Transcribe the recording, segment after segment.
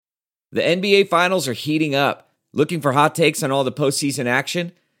The NBA Finals are heating up. Looking for hot takes on all the postseason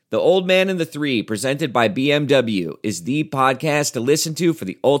action? The Old Man and the Three, presented by BMW, is the podcast to listen to for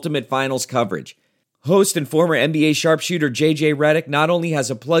the ultimate finals coverage. Host and former NBA sharpshooter JJ Redick not only has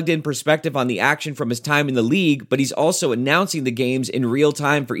a plugged-in perspective on the action from his time in the league, but he's also announcing the games in real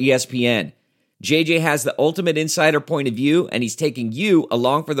time for ESPN. JJ has the ultimate insider point of view, and he's taking you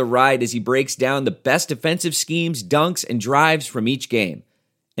along for the ride as he breaks down the best defensive schemes, dunks, and drives from each game.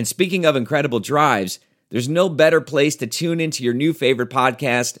 And speaking of incredible drives, there's no better place to tune into your new favorite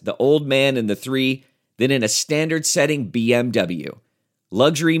podcast, The Old Man and the Three, than in a standard-setting BMW.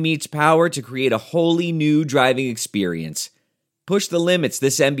 Luxury meets power to create a wholly new driving experience. Push the limits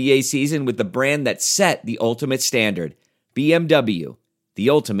this NBA season with the brand that set the ultimate standard, BMW, the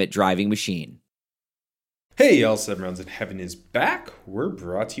ultimate driving machine. Hey y'all, 7 Rounds in Heaven is back. We're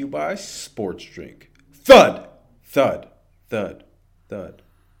brought to you by Sports Drink. Thud! Thud. Thud. Thud.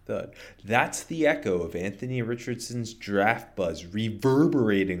 Thud. That's the echo of Anthony Richardson's draft buzz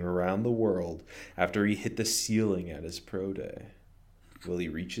reverberating around the world after he hit the ceiling at his pro day. Will he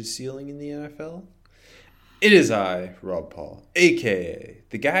reach his ceiling in the NFL? It is I, Rob Paul, a.k.a.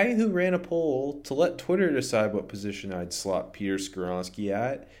 the guy who ran a poll to let Twitter decide what position I'd slot Peter Skoronski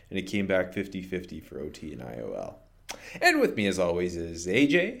at, and it came back 50-50 for OT and IOL. And with me, as always, is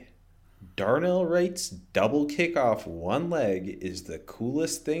AJ. Darnell Wright's double kick off one leg is the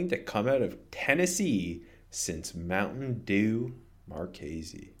coolest thing to come out of Tennessee since Mountain Dew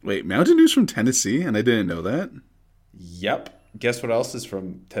Marchese. Wait, Mountain Dew's from Tennessee, and I didn't know that? Yep. Guess what else is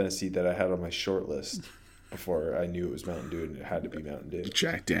from Tennessee that I had on my short list before I knew it was Mountain Dew and it had to be Mountain Dew?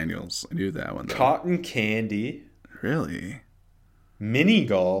 Jack Daniels. I knew that one, though. Cotton candy. Really? Mini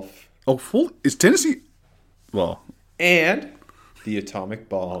golf. Oh, full? Is Tennessee... Well... And the atomic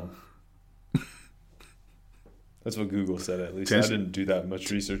bomb. That's what Google said, at least. Tennessee. I didn't do that much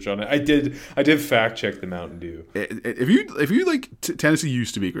research on it. I did fact check the Mountain Dew. If you like, Tennessee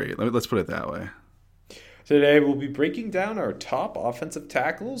used to be great. Let's put it that way. Today we'll be breaking down our top offensive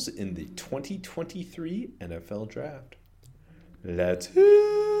tackles in the 2023 NFL Draft. Let's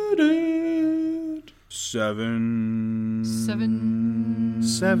hit it. Seven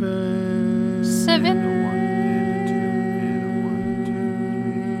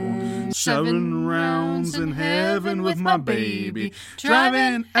rounds in heaven with my baby,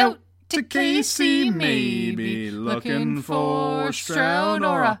 driving out to KC maybe, looking for Stroud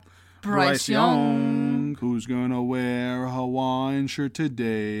or a Bryce Young. Who's gonna wear a Hawaiian shirt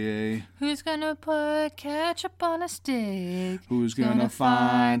today? Who's gonna put ketchup on a stick? Who's gonna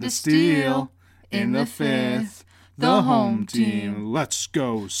find a steal in the fifth? The home team. Let's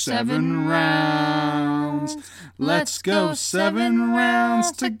go 7 rounds. Let's go 7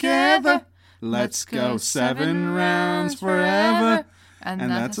 rounds together. Let's go 7 rounds forever. And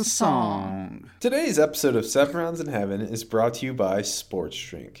that's a song. Today's episode of 7 Rounds in Heaven is brought to you by Sports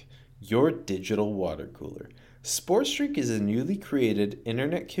Drink, your digital water cooler. Sports Drink is a newly created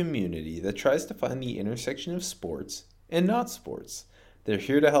internet community that tries to find the intersection of sports and not sports. They're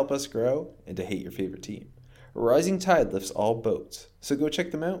here to help us grow and to hate your favorite team. A rising tide lifts all boats, so go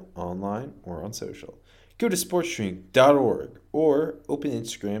check them out online or on social. Go to sportsdrink.org or open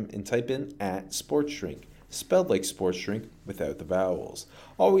Instagram and type in @sportsdrink, spelled like sports drink without the vowels.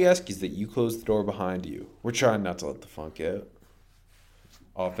 All we ask is that you close the door behind you. We're trying not to let the funk out.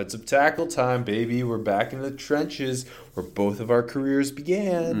 Offensive tackle time, baby. We're back in the trenches where both of our careers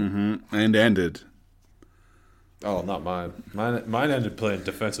began. Mm-hmm. And ended. Oh, not mine. Mine ended playing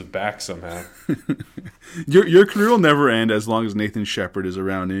defensive back somehow. Your career will never end as long as Nathan Shepard is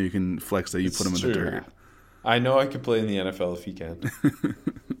around and you can flex that you put him in the dirt. I know I could play in the NFL if he can.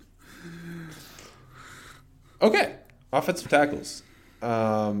 Okay, offensive tackles.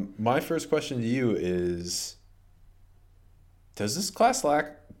 My first question to you is, does this class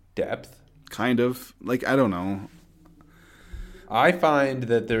lack depth? Kind of. Like, I don't know. I find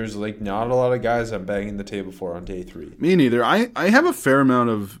that there's not a lot of guys I'm banging the table for on day 3. Me neither. I have a fair amount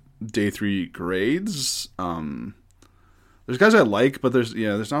of day 3 grades. There's guys I like, but there's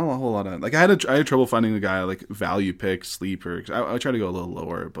not a whole lot of I had trouble finding a guy like value pick, sleeper. I try to go a little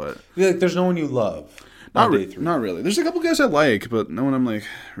lower, but there's no one you love. Not really. There's a couple guys I like, but no one I'm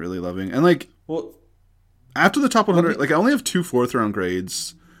really loving. And after the top 100, I only have 2 4th round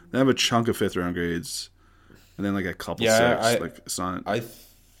grades. Then I have a chunk of 5th round grades. And then a couple 6. I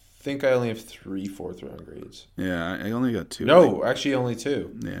think I only have 3 4th round grades. Yeah, I only got 2. No, actually only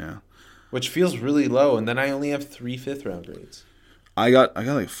 2. Yeah. Which feels really low, and then I only have 3 5th round grades. I got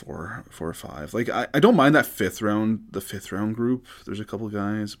 4 or 5. I don't mind that the 5th round group. There's a couple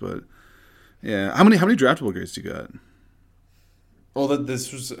guys, but yeah. How many draftable grades do you got? Well,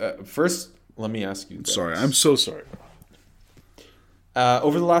 this was first. Let me ask you. This. Sorry, I'm so sorry.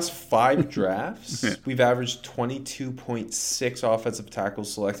 Over the last 5 drafts, we've averaged 22.6 offensive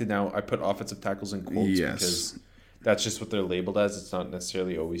tackles selected. Now, I put offensive tackles in quotes because that's just what they're labeled as. It's not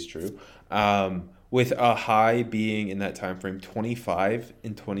necessarily always true. With a high being in that time frame 25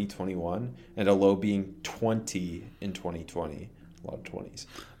 in 2021 and a low being 20 in 2020. A lot of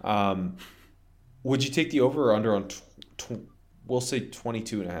 20s. Would you take the over or under on, we'll say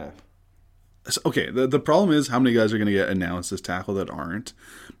 22 and a half? Okay, the problem is how many guys are going to get announced as tackle that aren't.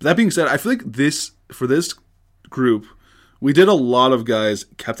 But that being said, I feel like for this group, we did a lot of guys,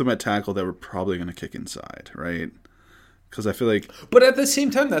 kept them at tackle that were probably going to kick inside, right? Because I feel like... But at the same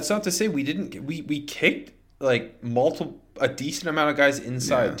time, that's not to say we didn't... We kicked like a decent amount of guys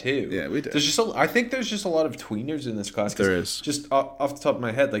inside too. Yeah, we did. I think there's just a lot of tweeners in this class. There is. Just off the top of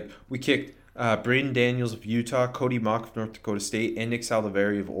my head, like we kicked... Braden Daniels of Utah, Cody Mock of North Dakota State, and Nick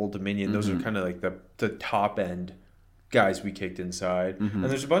Saldivari of Old Dominion. Those are kind of like the top end guys we kicked inside. And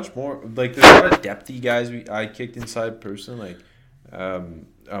there's a bunch more. Like there's a lot of depthy guys I kicked inside personally.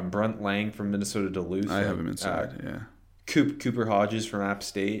 Like Brunt Lang from Minnesota Duluth. I have him inside. Yeah. Cooper Hodges from App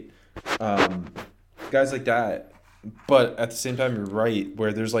State. Guys like that. But at the same time, you're right.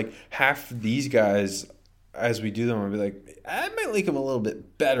 Where there's like half these guys. As we do them, I'll be like, I might like him a little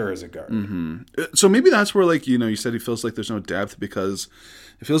bit better as a guard. So maybe that's where, like, you said he feels like there's no depth because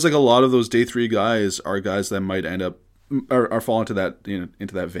it feels like a lot of those day 3 guys are guys that might end up or fall into that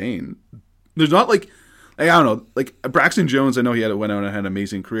into that vein. There's not like I don't know, like Braxton Jones. I know he went out and had an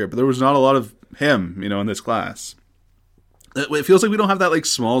amazing career, but there was not a lot of him, in this class. It feels like we don't have that like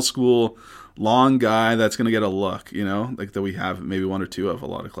small school long guy that's going to get a look, like that we have maybe 1 or 2 of a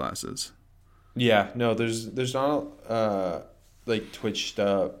lot of classes. Yeah, no, there's not like twitched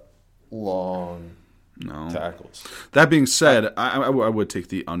up long tackles. That being said, I would take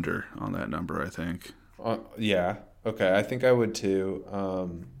the under on that number. I think. Yeah. Okay. I think I would too.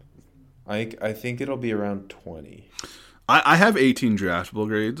 I think it'll be around 20. I have 18 draftable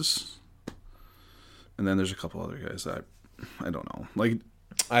grades, and then there's a couple other guys that I don't know. Like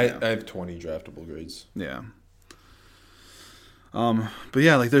I have 20 draftable grades. Yeah. But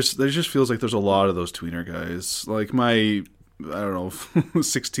yeah, like there just feels like there's a lot of those tweener guys. Like my, I don't know,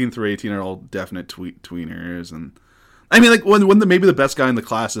 16 through 18 are all definite tweeners, and I mean, like when maybe the best guy in the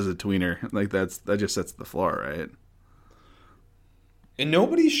class is a tweener, like that just sets the floor, right? And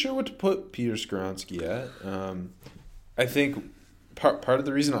nobody's sure what to put Peter Skoronski at. I think part of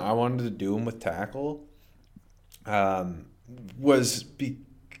the reason I wanted to do him with tackle, was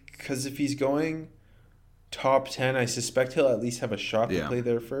because if he's going top 10, I suspect he'll at least have a shot to play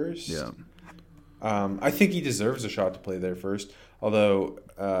there first. Yeah. I think he deserves a shot to play there first, although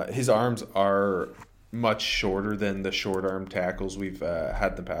his arms are much shorter than the short arm tackles we've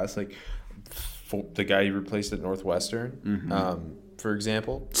had in the past. Like the guy he replaced at Northwestern, for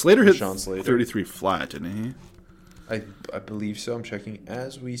example. Slater hit Sean Slater. 33 flat, didn't he? I believe so. I'm checking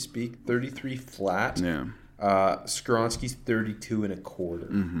as we speak. 33 flat. Yeah. Skoronski's 32 and a quarter.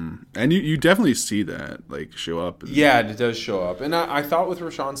 And you definitely see that like show up. Yeah, it does show up. And I thought with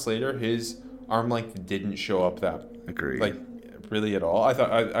Rashawn Slater, his arm length didn't show up that like really at all. I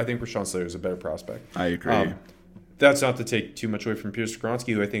think Rashawn Slater is a better prospect. I agree. That's not to take too much away from Pierce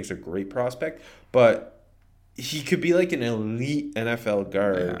Skoronski, who I think is a great prospect, but he could be like an elite NFL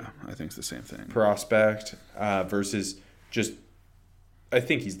guard. Yeah, I think it's the same thing. Prospect versus just. I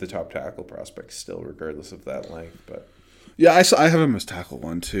think he's the top tackle prospect still, regardless of that length. But yeah, I have him as tackle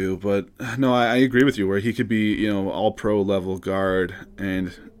 1 too. But no, I agree with you where he could be all pro level guard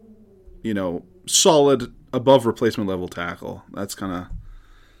and solid above replacement level tackle. That's kind of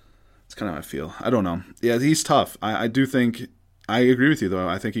how I feel. I don't know. Yeah, he's tough. I do think I agree with you though.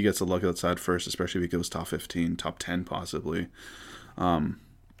 I think he gets a look outside first, especially if he goes top 15, top 10 possibly. Yeah,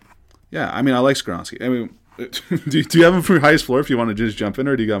 I mean I like Skoronski. I mean. Do you have him for highest floor if you want to just jump in,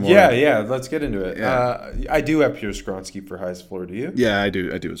 or do you got more? Yeah, let's get into it. Yeah. I do have Pierre Skoronski for highest floor. Do you? Yeah, I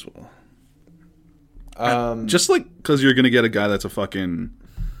do as well. Just like because you're going to get a guy that's a fucking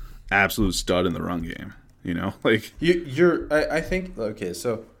absolute stud in the run game, like I think okay.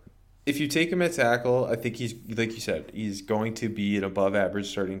 So if you take him at tackle, I think he's like you said, he's going to be an above average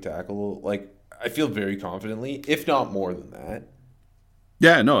starting tackle. Like I feel very confidently, if not more than that.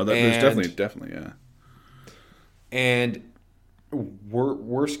 Yeah, no, there's definitely, yeah. And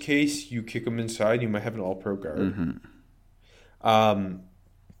worst case, you kick him inside, you might have an all-pro guard.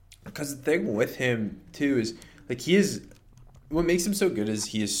 Because the thing with him, too, is like what makes him so good is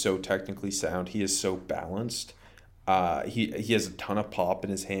he is so technically sound. He is so balanced. He has a ton of pop in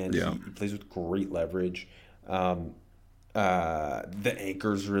his hand. Yeah. He plays with great leverage. The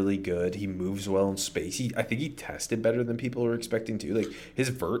anchor's really good. He moves well in space. I think he tested better than people were expecting to. Like his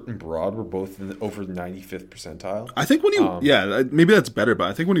vert and broad were both over the 95th percentile. I think when you, maybe that's better, but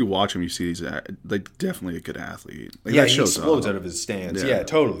I think when you watch him, you see he's like definitely a good athlete. Like, Yeah, that he shows explodes up. out of his stance. Yeah. Yeah,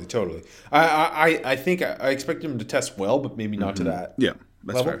 totally. I think I expect him to test well, but maybe not to that. Yeah,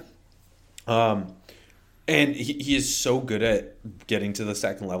 that's level. fair. And he is so good at getting to the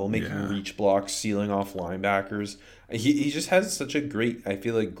second level, making reach blocks, sealing off linebackers. He just has such a great, I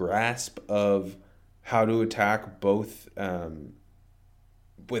feel like, grasp of how to attack both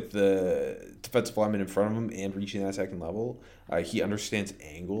with the defensive lineman in front of him and reaching that second level. He understands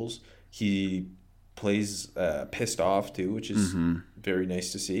angles. He plays pissed off too, which is very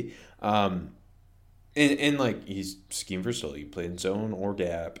nice to see. And like he's scheme versatile. He can play in zone or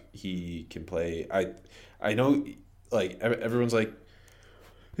gap. He can play. I know, like everyone's like,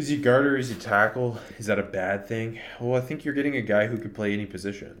 is he guard or is he tackle? Is that a bad thing? Well, I think you're getting a guy who could play any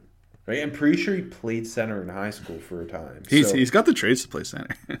position, right? I'm pretty sure he played center in high school for a time. He's got the traits to play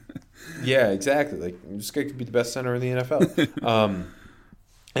center. Yeah, exactly. Like this guy could be the best center in the NFL.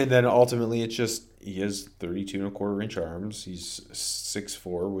 And then ultimately, it's just he has 32.25-inch arms. He's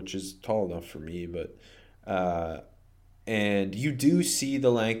 6'4", which is tall enough for me, but and you do see the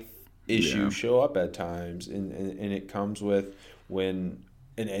length issue show up at times, and it comes with when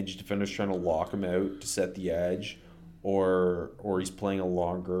an edge defender's trying to lock him out to set the edge, or he's playing a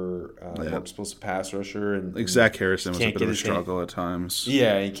longer, more explosive pass rusher, and Like Zach Harrison was a can't bit of get a his struggle at times.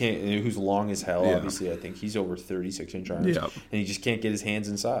 Yeah, he can't. Who's long as hell? Yeah. Obviously, I think he's over 36-inch arms, Yeah. and he just can't get his hands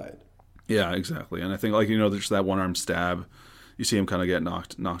inside. Yeah, exactly. And I think, like, there's that one arm stab. You see him kind of get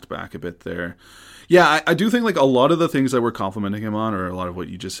knocked back a bit there. Yeah, I do think like a lot of the things that we're complimenting him on, or a lot of what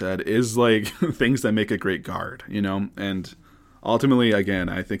you just said, is like things that make a great guard, And ultimately, again,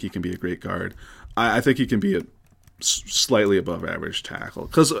 I think he can be a great guard. I think he can be a slightly above average tackle.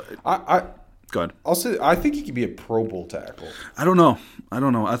 Because go ahead. I'll say I think he could be a Pro Bowl tackle. I don't know.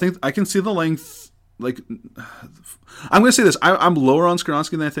 I think I can see the length. Like, I'm gonna say this. I'm lower on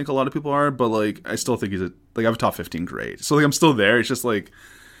Skoronski than I think a lot of people are, but like I still think I have a top 15 grade. So like I'm still there. It's just like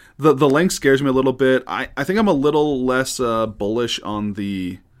the length scares me a little bit. I think I'm a little less bullish on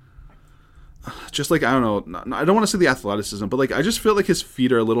the. Just like I don't know. I don't want to say the athleticism, but like I just feel like his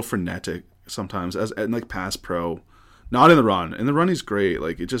feet are a little frenetic sometimes and like pass pro, not in the run. In the run he's great.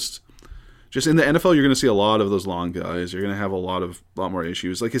 Like it just in the NFL, you're going to see a lot of those long guys. You're going to have a lot more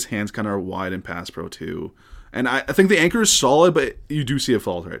issues. Like his hands kind of are wide in pass pro too. And I think the anchor is solid, but you do see it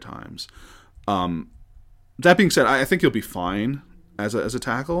falter at times. That being said, I think he'll be fine as a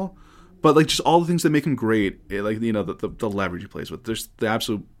tackle. But like just all the things that make him great, the leverage he plays with, there's the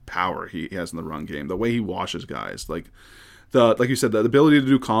absolute power he has in the run game, the way he washes guys, like you said, the ability to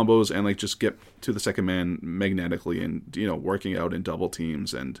do combos and like just get to the second man magnetically, and working out in double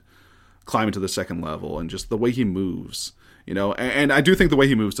teams and climbing to the second level, and just the way he moves, and I do think the way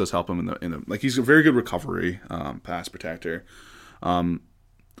he moves does help him in the like he's a very good recovery pass protector. But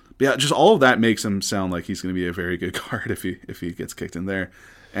yeah, just all of that makes him sound like he's going to be a very good guard if he gets kicked in there,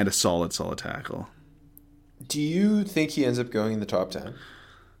 and a solid tackle. Do you think he ends up going in the top 10?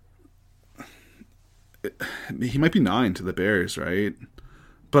 He might be 9 to the Bears, right?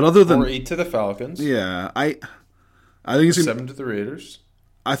 But other than or 8 to the Falcons. Yeah, I think he's 7 to the Raiders.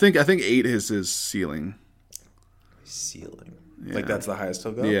 I think 8 is his ceiling. Ceiling. Yeah. Like that's the highest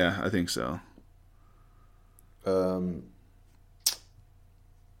he'll go? Yeah, I think so.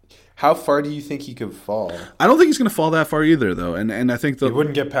 How far do you think he could fall? I don't think he's going to fall that far either, though. And I think he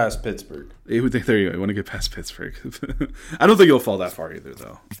wouldn't get past Pittsburgh. There you go. He wouldn't get past Pittsburgh. I don't think he'll fall that far either,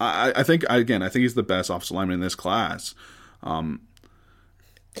 though. I think he's the best offensive lineman in this class. I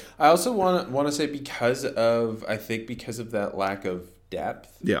also want to say because of that lack of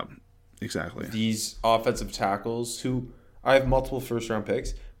depth. Yeah, exactly. These offensive tackles who I have multiple first-round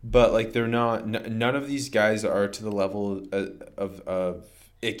picks, but like they're not. None of these guys are to the level of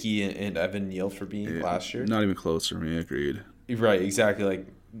Icky and Evan Neal for being last year. Not even close for me. Agreed. Right, exactly. Like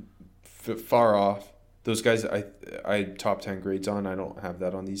far off. Those guys, I top 10 grades on. I don't have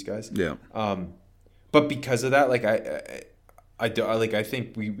that on these guys. Yeah. But because of that, like I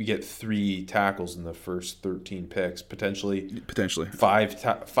think we get 3 tackles in the first 13 picks, potentially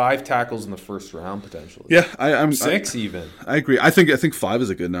 5 tackles in the first round, potentially. Yeah, I'm 6 even. I agree. I think 5 is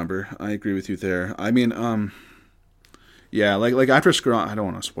a good number. I agree with you there. I mean, yeah, like after Skoronski, I don't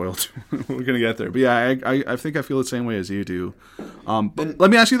want to spoil too. We're gonna get there, but yeah, I think I feel the same way as you do. But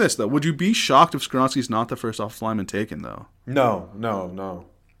let me ask you this though: would you be shocked if Skoronski's not the first offensive lineman taken though? No.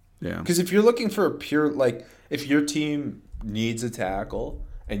 Yeah. Because if you're looking for a pure if your team needs a tackle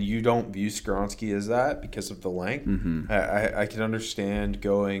and you don't view Skoronski as that because of the length, I can understand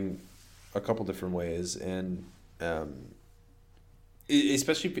going a couple different ways, and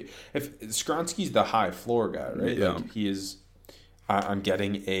especially if Skoronski's the high floor guy, right? Yeah. Like he is. I'm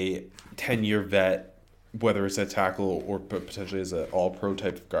getting a 10-year vet, whether it's a tackle or potentially as an all-pro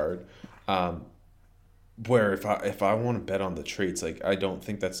type of guard. Where if I want to bet on the traits, like I don't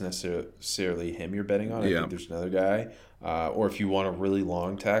think that's necessarily him you're betting on. I think there's another guy. Or if you want a really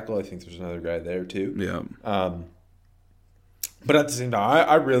long tackle, I think there's another guy there too. Yeah. But at the same time,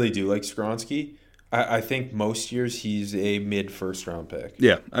 I really do like Skoronski. I think most years he's a mid-first round pick.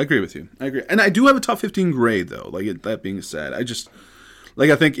 Yeah, I agree with you. I agree. And I do have a top 15 grade, though. Like, that being said, I just, like,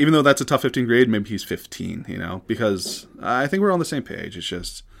 I think even though that's a top 15 grade, maybe he's 15, you know, because I think we're on the same page. It's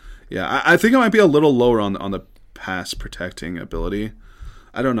just, yeah, I think it might be a little lower on the pass protecting ability.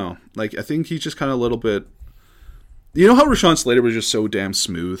 I don't know. Like, I think he's just kind of a little bit, you know how Rashawn Slater was just so damn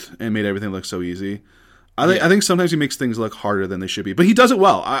smooth and made everything look so easy? I think sometimes he makes things look harder than they should be, but he does it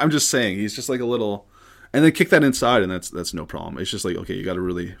well. I'm just saying, he's just like a little, and then kick that inside, and that's no problem. It's just like, okay, you got a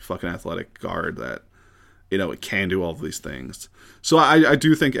really fucking athletic guard that, you know, it can do all of these things. So I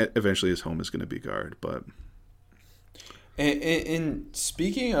do think eventually his home is going to be guard, but. And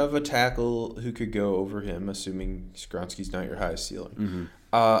speaking of a tackle who could go over him, assuming Skoronski's not your highest ceiling,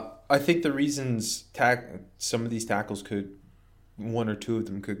 I think the reasons some of these tackles could, one or two of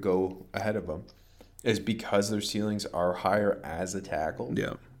them could go ahead of them, is because their ceilings are higher as a tackle.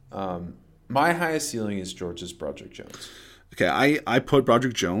 Yeah. My highest ceiling is Georgia's Broderick Jones. Okay, I put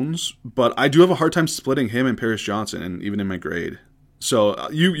Broderick Jones, but I do have a hard time splitting him and Paris Johnson, and even in my grade.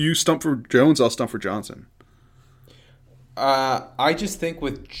 So you stump for Jones, I'll stump for Johnson. I just think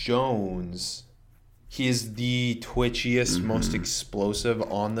with Jones, he is the twitchiest, most explosive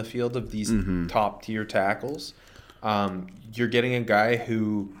on the field of these top-tier tackles. You're getting a guy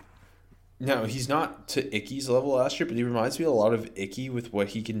who... No, he's not to Icky's level last year, but he reminds me a lot of Icky with what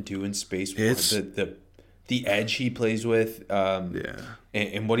he can do in space. The edge he plays with,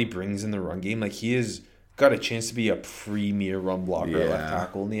 and what he brings in the run game. Like, he has got a chance to be a premier run blocker left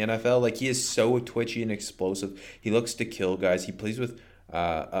tackle in the NFL. Like, he is so twitchy and explosive. He looks to kill guys. He plays with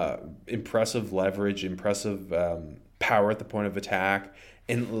impressive leverage, impressive power at the point of attack.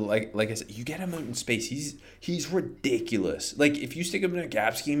 And like I said, you get him out in space, he's ridiculous. Like, if you stick him in a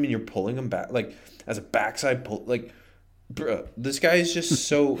gap scheme and you're pulling him back, like as a backside pull, like, bro, this guy is just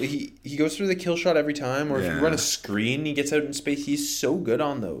so he goes through the kill shot every time. Or if you run a screen, he gets out in space. He's so good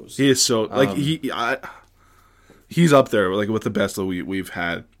on those. He is so like he's up there like with the best that we've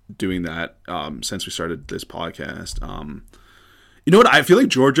had doing that since we started this podcast. You know what? I feel like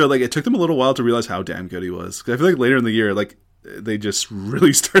Georgia, like, it took them a little while to realize how damn good he was. 'Cause I feel like later in the year, like, they just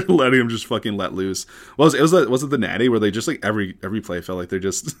really started letting him just fucking let loose. Was it the Natty where they just like every play felt like they're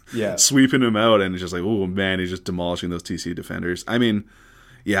just sweeping him out, and it's just like, oh man, he's just demolishing those TC defenders. I mean,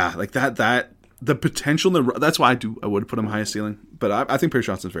 yeah, like that the potential. That's why I would put him highest ceiling, but I think Paris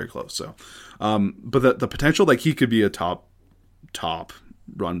Johnson's very close. So, but the potential, like, he could be a top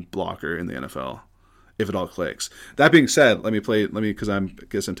run blocker in the NFL if it all clicks. That being said, let me because I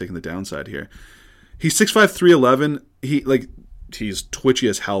guess I'm taking the downside here. He's 6'5", 311. He's twitchy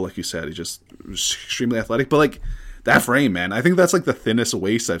as hell, like you said. He's just extremely athletic. But, like, that frame, man, I think that's, like, the thinnest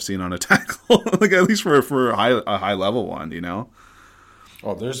waist I've seen on a tackle. Like, at least for a high level one, you know?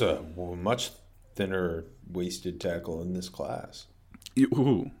 Oh, there's a much thinner waisted tackle in this class.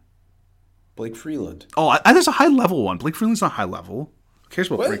 Who? Blake Freeland. Oh, there's a high level one. Blake Freeland's not high level. Who cares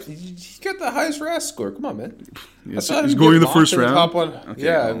about Blake? He's got the highest RAS score. Come on, man. He's going in the first round? Top one. Okay,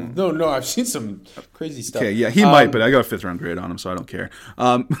 yeah. No, I've seen some crazy stuff. Okay, yeah, he might, but I got a 5th round grade on him, so I don't care.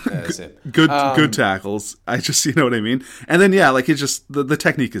 Good tackles. I just, you know what I mean? And then, yeah, like, it's just, the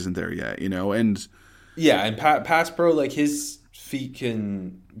technique isn't there yet, you know? And yeah, and pass pro, like, his feet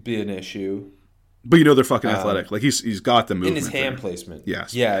can be an issue. But, you know, they're fucking athletic. Like, he's got the movement. In his hand placement.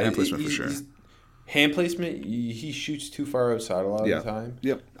 Yes. Yeah. Hand placement for sure. Hand placement, he shoots too far outside a lot of the time.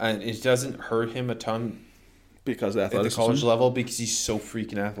 Yep. And it doesn't hurt him a ton because of at the college level because he's so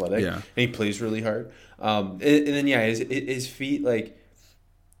freaking athletic. Yeah. And he plays really hard. And then, yeah, his feet, like,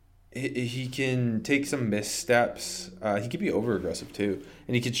 he can take some missteps. He could be over-aggressive, too.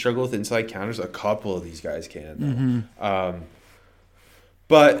 And he can struggle with inside counters. A couple of these guys can.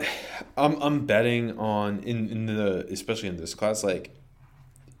 But I'm betting on, especially in this class, like,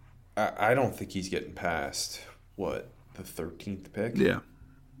 I don't think he's getting past, the 13th pick? Yeah.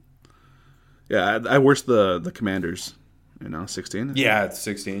 Yeah, I worst the Commanders, 16? Yeah, it's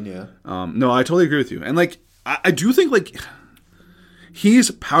 16, yeah. No, I totally agree with you. And, like, I do think, like,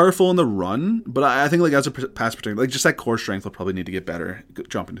 he's powerful in the run, but I think like as a pass protector, like just that core strength will probably need to get better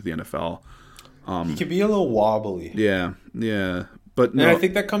jumping to the NFL. He can be a little wobbly. Yeah, but no, and I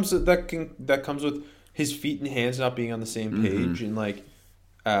think that comes with his feet and hands not being on the same page, and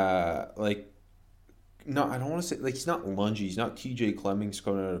no, I don't want to say like he's not lungy, he's not TJ Clemmings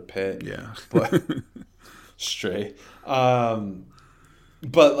coming out of pit, yeah, but stray,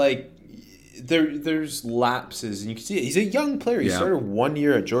 but like there's lapses, and you can see it. He's a young player. He started 1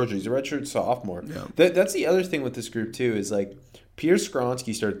 year at Georgia. He's a redshirt sophomore. Yeah. That's the other thing with this group too is like Pierre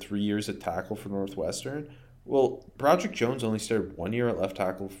Skronsky started 3 years at tackle for Northwestern. Well, Broderick Jones only started 1 year at left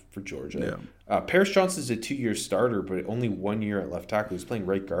tackle for Georgia. Yeah. Paris Johnson's a 2-year starter, but only 1 year at left tackle. He was playing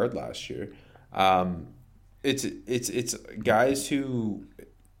right guard last year. It's guys who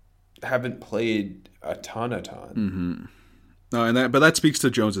haven't played a ton. Mm-hmm. No, but that speaks to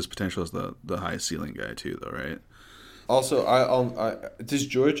Jones's potential as the highest ceiling guy too, though, right? Also, does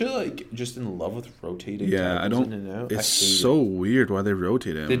Georgia like just in love with rotating? Yeah, I don't. In and out? It's so weird why they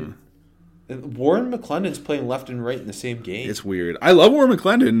rotate him. Warren McClendon's playing left and right in the same game. It's weird. I love Warren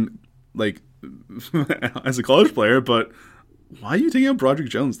McClendon, like as a college player, but why are you taking out Broderick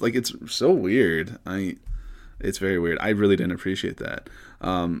Jones? Like, it's so weird. It's very weird. I really didn't appreciate that.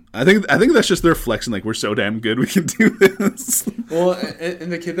 I think that's just their flexing. Like, we're so damn good, we can do this. Well,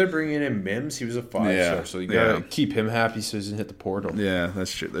 and the kid they're bringing in, Mims, he was a 5-star, so you gotta keep him happy so he doesn't hit the portal. Yeah,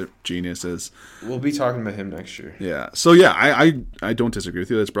 that's true. They're geniuses. We'll be talking about him next year. Yeah. So yeah, I don't disagree with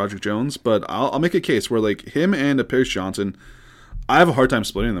you. That's Broderick Jones, but I'll make a case where like him and a Paris Johnson, I have a hard time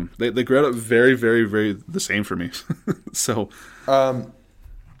splitting them. They grow up very, very, very the same for me. So.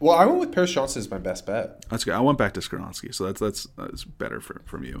 Well, I went with Paris Johnson as my best bet. That's good. I went back to Skronsky, so that's better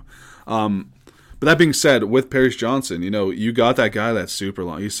from you. But that being said, with Paris Johnson, you got that guy that's super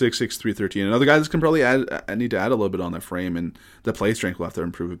long. He's 6'6", 313. Another guy that can probably need to add a little bit on that frame, and the play strength will have to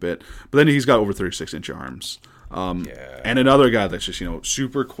improve a bit. But then he's got over 36-inch arms. And another guy that's just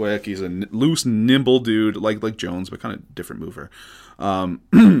super quick. He's a loose, nimble dude like Jones, but kind of different mover.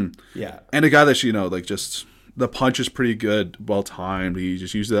 Yeah, and a guy that's just. The punch is pretty good, well timed. He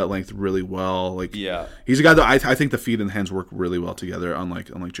just uses that length really well. He's a guy that I think the feet and the hands work really well together.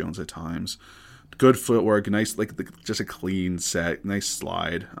 Unlike Jones at times, good footwork, nice just a clean set, nice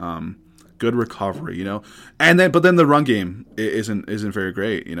slide, good recovery. And then the run game isn't very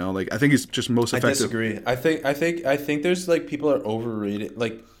great. I think he's just most effective. I disagree. I think there's people are overrated.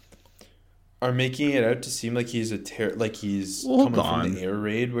 Are making it out to seem like he's he's coming from the air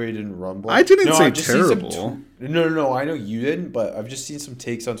raid where he didn't run block. I didn't say terrible. No, I know you didn't, but I've just seen some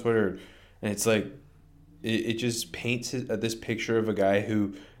takes on Twitter, and it's it just paints this picture of a guy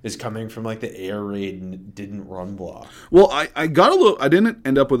who is coming from the air raid and didn't run block. Well, I got a little. I didn't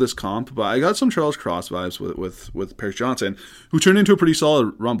end up with this comp, but I got some Charles Cross vibes with Paris Johnson, who turned into a pretty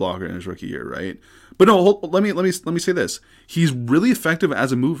solid run blocker in his rookie year, right? But no, let me say this: he's really effective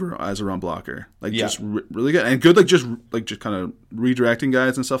as a mover, as a run blocker, just really good and good, just kind of redirecting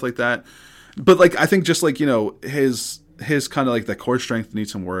guys and stuff like that. But I think just his kind of the core strength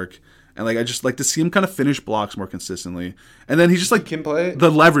needs some work. And I just like to see him kind of finish blocks more consistently. And then he just can play. The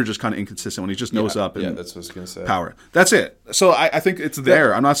leverage is kind of inconsistent when he just nose up and that's what I was gonna say. Power. That's it. So I think it's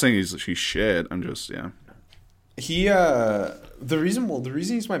there. I'm not saying he's shit. I'm just He the reason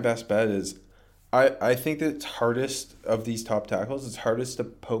he's my best bet is I think that it's hardest of these top tackles. It's hardest to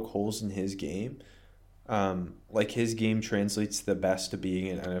poke holes in his game. His game translates the best to being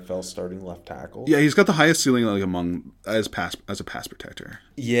an NFL starting left tackle. Yeah, he's got the highest ceiling as a pass protector.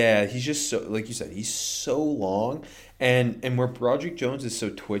 Yeah, he's just so, like you said, he's so long, and where Broderick Jones is so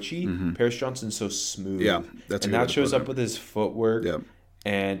twitchy, Paris Johnson's so smooth. Yeah, that shows up with his footwork. Yeah,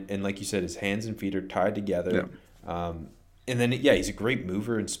 and like you said, his hands and feet are tied together. Yeah. And then he's a great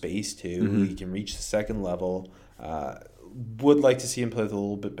mover in space too. He can reach the second level. Would like to see him play with a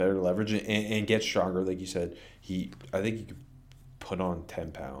little bit better leverage and get stronger. Like you said, I think he could put on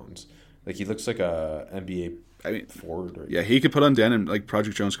 10 pounds. He looks like a NBA forward. Right? Yeah, he could put on 10, and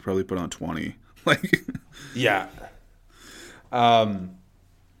Broderick Jones could probably put on 20. Yeah. I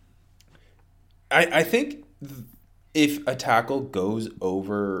think if a tackle goes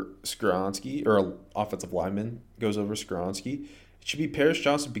over Skronsky or an offensive lineman goes over Skronsky, it should be Paris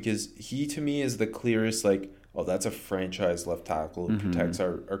Johnson, because he to me is the clearest that's a franchise left tackle who protects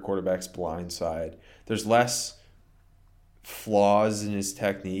our quarterback's blind side. There's less flaws in his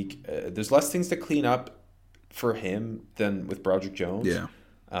technique. There's less things to clean up for him than with Broderick Jones. Yeah.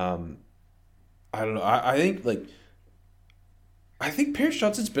 I don't know. I think Paris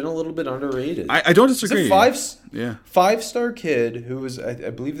Johnson's been a little bit underrated. I don't disagree. He's a five-star kid who was, I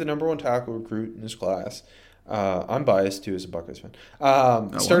believe, the number one tackle recruit in his class. I'm biased too as a Buckeyes fan.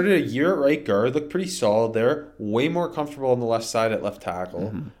 Started a year at right guard, looked pretty solid there. Way more comfortable on the left side at left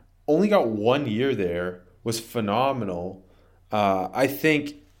tackle. Only got 1 year there. Was phenomenal. I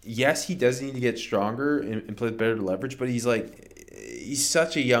think yes, he does need to get stronger and play better leverage, but he's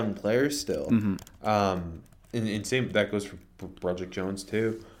such a young player still. And same that goes for Broderick Jones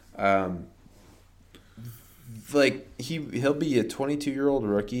too. He'll be a 22-year-old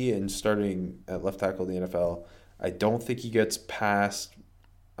rookie and starting at left tackle in the NFL. I don't think he gets past.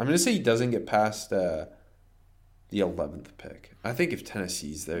 I'm going to say he doesn't get past the 11th pick. I think if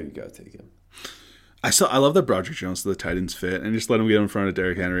Tennessee's there, you got to take him. I love that Broderick Jones to the Titans fit and just let him get in front of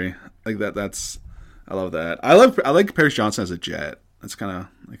Derrick Henry like that. I love that. I like Paris Johnson as a Jet. That's kind of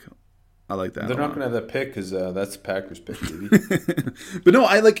like. I like that. They're not going to have that pick because that's the Packers pick, baby. But no,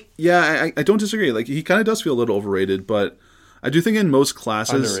 I don't disagree. Like he kind of does feel a little overrated, but I do think in most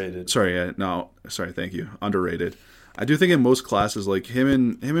classes, underrated. Thank you, underrated. I do think in most classes, like him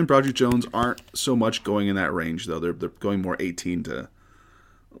and Broderick Jones aren't so much going in that range though. They're going more 18 to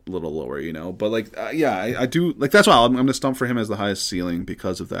a little lower, you know. But I do like that's why I'm going to stump for him as the highest ceiling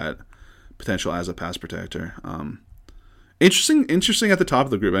because of that potential as a pass protector. Interesting at the top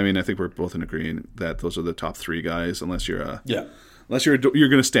of the group. I mean, I think we're both in agreeing that those are the top three guys, unless you're you're going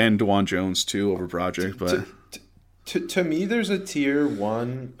to stand DeJuan Jones too over Broderick. But to me, there's a tier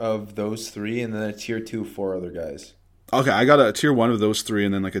 1 of those 3, and then a tier 2 of 4 other guys. Okay, I got a tier 1 of those 3,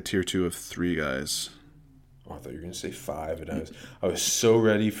 and then like a tier 2 of 3 guys. Oh, I thought you were going to say 5, and I was so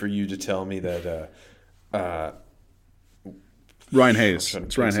ready for you to tell me that. Ryan Hayes.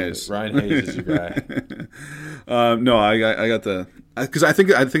 It's Ryan Hayes. Ryan Hayes is your guy. No, I got the because I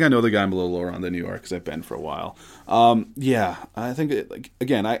think I know the guy I'm a little lower on than you are because I've been for a while. I think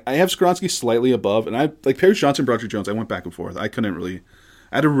I have Skoronski slightly above, and I like Paris Johnson, Broderick Jones. I went back and forth. I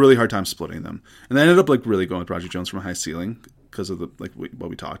had a really hard time splitting them, and I ended up like really going with Broderick Jones from a high ceiling because of what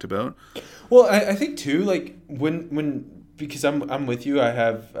we talked about. Well, I think too, like when because I'm with you. I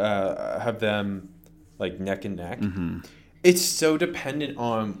have them like neck and neck. It's so dependent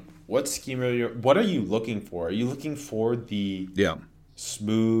on what scheme what are you looking for? Are you looking for the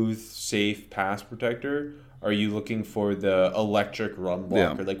smooth, safe pass protector? Are you looking for the electric run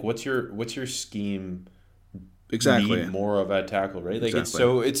blocker? Like what's your scheme exactly need more of at tackle, right? Like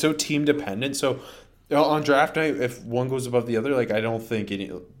exactly. it's so team dependent. So on draft night, if one goes above the other, like I don't think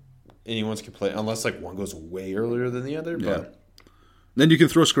anyone's can play unless like one goes way earlier than the other. But then you can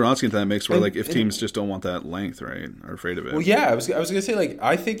throw Skoronski into that mix where if teams just don't want that length, right, are afraid of it. Well, yeah, I was gonna say like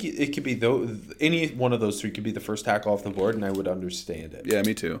I think it could be any one of those 3 could be the first tackle off the board, and I would understand it. Yeah,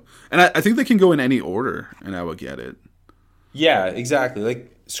 me too. And I think they can go in any order, and I would get it. Yeah, exactly.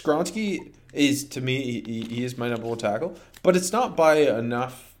 Like Skoronski is to me, he is my number 1 tackle, but it's not by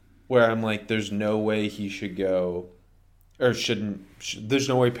enough where I'm like, there's no way he should go, or shouldn't. There's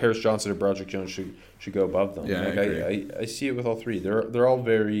no way Paris Johnson or Broderick Jones should go above them. Yeah, like I see it with all 3. They're all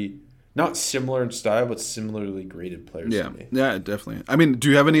very not similar in style, but similarly graded players. Yeah, to me. yeah, definitely. I mean, do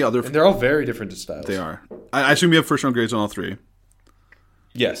you have any other? And they're all very different in styles. They are. I assume you have first round grades on all 3.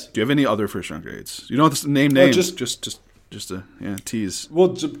 Yes. Do you have any other first round grades? You don't have to name names. Just to tease. Well,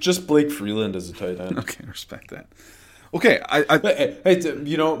 just Blake Freeland as a tight end. Okay, respect that. Okay, Hey,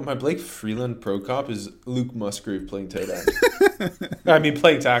 my Blake Freeland pro cop is Luke Musgrave playing tight end. I mean,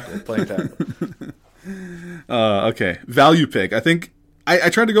 playing tackle. Okay, value pick. I think I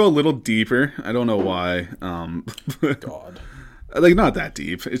tried to go a little deeper. I don't know why. God, like not that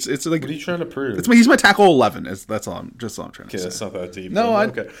deep. It's like what are you trying to prove? He's my tackle 11. That's all I'm trying to say. Okay, that's not that deep. No,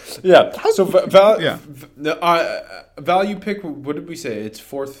 okay. Yeah. So value pick. What did we say? It's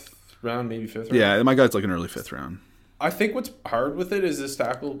 4th round, maybe 5th round. Yeah, my guy's like an early 5th round. I think what's hard with it is this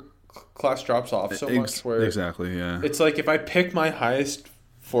tackle class drops off so much. Where exactly, yeah. It's like if I pick my highest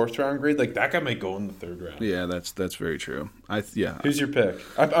 4th round grade, like that guy might go in the 3rd round. Yeah, that's very true. Who's your pick?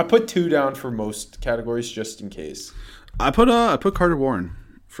 I put 2 down for most categories just in case. I put Carter Warren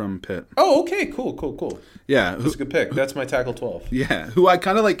from Pitt. Oh, okay, cool. Yeah, that's a good pick. That's my tackle 12. Yeah, who I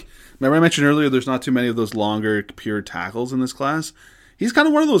kind of like. Remember I mentioned earlier, there's not too many of those longer pure tackles in this class. He's kind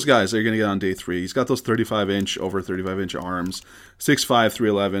of one of those guys that you're going to get on day 3. He's got those over 35-inch arms, 6'5",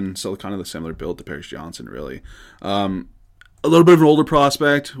 311, so kind of the similar build to Paris Johnson, really. A little bit of an older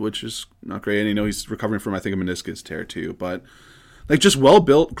prospect, which is not great. And he's recovering from, I think, a meniscus tear too. But like just well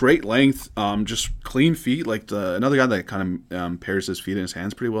built, great length, just clean feet. Like another guy that kind of pairs his feet and his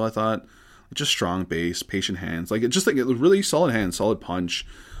hands pretty well, I thought. Just strong base, patient hands. Like just like really solid hands, solid punch.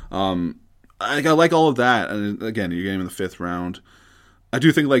 I like all of that. And again, you're getting him in the 5th round. I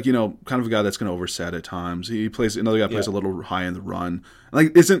do think like, kind of a guy that's going to overset at times. He plays another guy plays a little high in the run.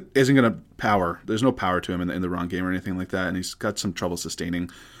 Like isn't going to power. There's no power to him in the run game or anything like that, and he's got some trouble sustaining.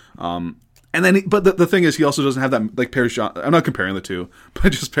 And then, but the thing is, he also doesn't have that like Paris Johnson. I'm not comparing the two,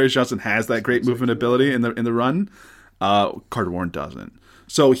 but just Paris Johnson has that great movement ability in the run. Carter Warren doesn't.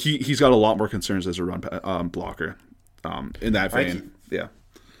 So he's got a lot more concerns as a run blocker. In that vein, yeah.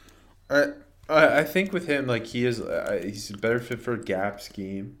 I think with him, like he's a better fit for a gap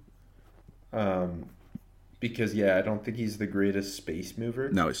scheme. Because I don't think he's the greatest space mover.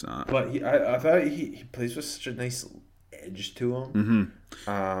 No, he's not. But I thought he plays with such a nice edge to him.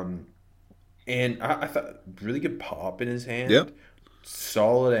 Mm-hmm. And I thought really good pop in his hand. Yep.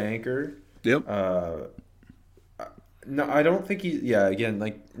 Solid anchor. Yep. No, I don't think he's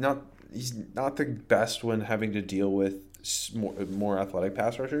not the best when having to deal with more athletic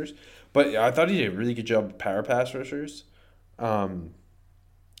pass rushers. But I thought he did a really good job with power pass rushers.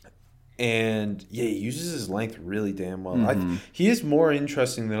 And he uses his length really damn well. Mm-hmm. He is more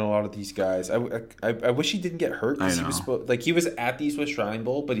interesting than a lot of these guys. I wish he didn't get hurt because he was at the Swiss Shrine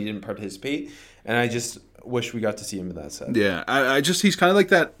Bowl, but he didn't participate. And I just wish we got to see him in that set. Yeah, he's kind of like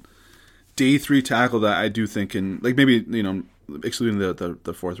that day 3 tackle that I do think maybe excluding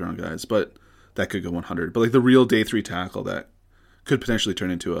the fourth round guys, but that could go 100. But like the real day 3 tackle that could potentially turn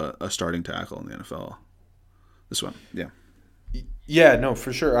into a starting tackle in the NFL. This one, yeah. Yeah, no,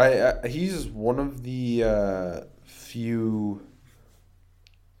 for sure. He's one of the few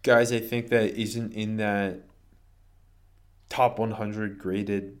guys I think that isn't in that top 100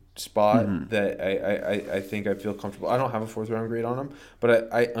 graded spot that I think I feel comfortable. I don't have a 4th round grade on him,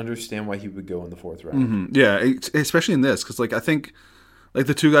 but I understand why he would go in the 4th round. Mm-hmm. Yeah, especially in this because like I think like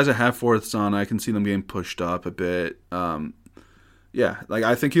the two guys that have 4ths on, I can see them getting pushed up a bit. Yeah, like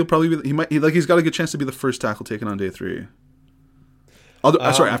I think he'll probably he's got a good chance to be the first tackle taken on day 3.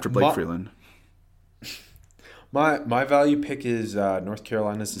 After Blake Freeland. My value pick is North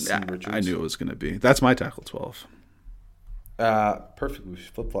Carolina's Asim Richards. I knew it was going to be. That's my tackle 12. Perfect. We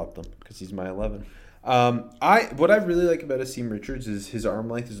flip-flopped them because he's my 11. What I really like about Asim Richards is his arm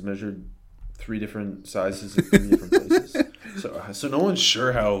length is measured 3 different sizes in 3 different places. So no one's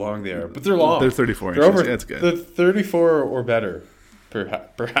sure how long they are, but they're long. They're 34 inches. Over, That's good. They're 34 or better,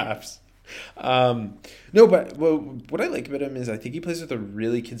 perhaps. No, but what I like about him is I think he plays with a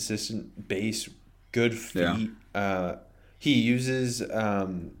really consistent base, good feet. Yeah. He uses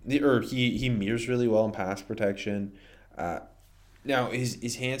he mirrors really well in pass protection. Now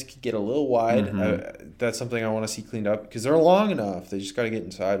his hands could get a little wide. Mm-hmm. That's something I want to see cleaned up because they're long enough. They just got to get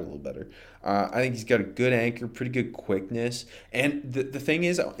inside a little better. I think he's got a good anchor, pretty good quickness, and the thing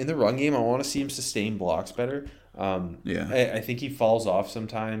is in the run game I want to see him sustain blocks better. I think he falls off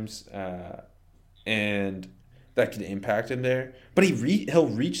sometimes, and that could impact him there. But he'll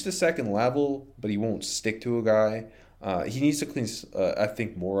reach the second level, but he won't stick to a guy. He needs to clean, I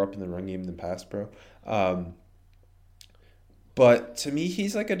think, more up in the run game than pass pro. But to me,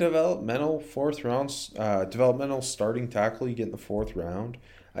 he's like a developmental 4th round, developmental starting tackle you get in the 4th round.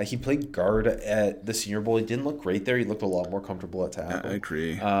 He played guard at the Senior Bowl. He didn't look great there. He looked a lot more comfortable at tackle. I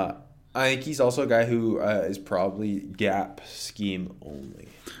agree. I think he's also a guy who is probably gap scheme only.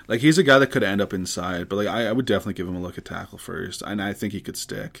 Like he's a guy that could end up inside, but like I would definitely give him a look at tackle first, and I think he could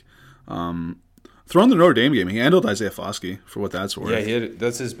stick. Throwing the Notre Dame game, he handled Isaiah Foskey for what that's worth. Yeah,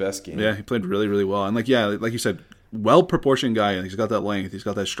 that's his best game. Yeah, he played really, really well, and like you said, well-proportioned guy. And he's got that length, he's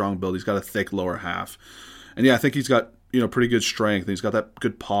got that strong build, he's got a thick lower half, and I think he's got pretty good strength. And he's got that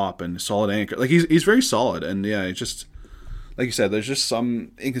good pop and solid anchor. Like he's very solid, and he just. Like you said, there's just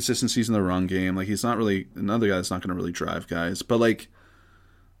some inconsistencies in the run game. Like he's not really another guy that's not going to really drive guys. But I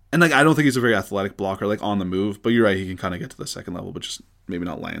don't think he's a very athletic blocker, like on the move. But you're right, he can kind of get to the second level, but just maybe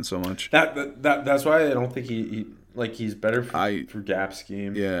not land so much. That's why I don't think he's better for gap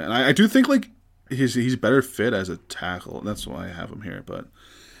scheme. Yeah, and I do think like he's better fit as a tackle. And that's why I have him here. But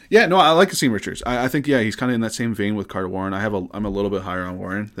yeah, no, I like Asim Richards. I think he's kind of in that same vein with Carter Warren. I'm a little bit higher on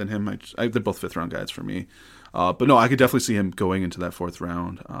Warren than him. They're both 5th round guys for me. But no, I could definitely see him going into that 4th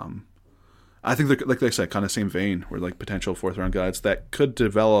round. I think, like I said, kind of same vein, where like potential 4th round guys that could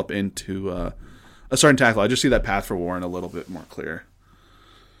develop into a starting tackle. I just see that path for Warren a little bit more clear.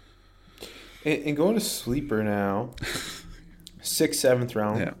 And going to sleeper now, 6th, 7th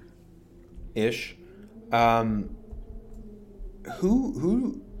round, ish.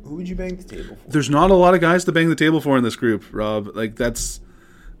 Who would you bang the table for? There's not a lot of guys to bang the table for in this group, Rob. Like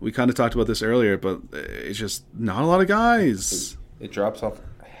we kind of talked about this earlier, but it's just not a lot of guys. It drops off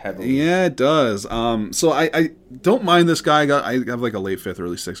heavily. Yeah, it does. So I don't mind this guy. I have like a late 5th,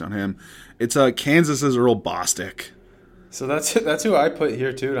 early 6th on him. It's Kansas's Earl Bostic. So that's who I put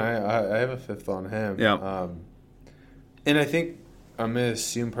here too, and I have a fifth on him. Yeah. And I think I'm going to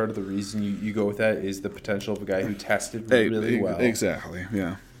assume part of the reason you go with that is the potential of a guy who tested really well. Exactly,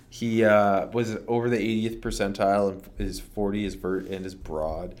 yeah. He was over the 80th percentile and his 40 is vert and is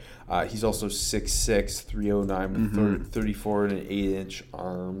broad. He's also 6'6", 309 with 34 and an 8-inch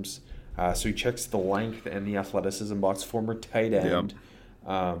arms. So he checks the length and the athleticism box. Former tight end.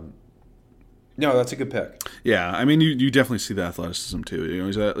 Yep. No, that's a good pick. Yeah, I mean, you definitely see the athleticism too. You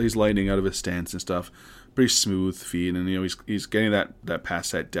know, he's lightning out of his stance and stuff. Pretty smooth feet, and you know he's getting that pass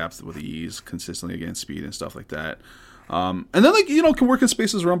set depth with ease consistently against speed and stuff like that. And then can work in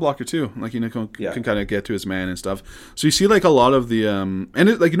space as a run blocker too. Like can kind of get to his man and stuff. So you see like a lot of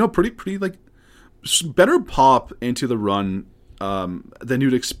the pretty like better pop into the run than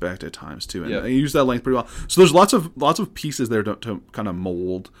you'd expect at times too. And he used that length pretty well. So there's lots of pieces there to kind of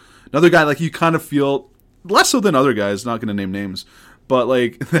mold. Another guy like you kind of feel less so than other guys. Not going to name names. But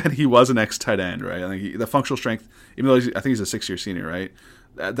like that, he was an ex-tight end, right? I think the functional strength, even though I think he's a 6-year senior, right?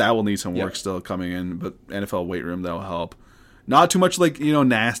 That will need some work still coming in, but NFL weight room that will help. Not too much like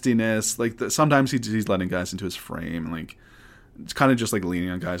nastiness. Like sometimes he's letting guys into his frame, and like it's kind of just like leaning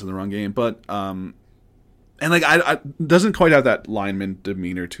on guys in the run game. But and like I doesn't quite have that lineman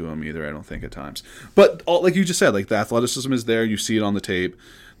demeanor to him either. I don't think at times. But like you just said, like the athleticism is there. You see it on the tape.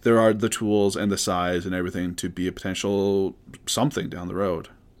 There are the tools and the size and everything to be a potential something down the road.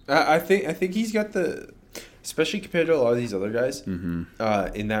 I think he's got especially compared to a lot of these other guys in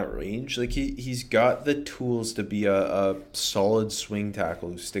that range. Like he's got the tools to be a solid swing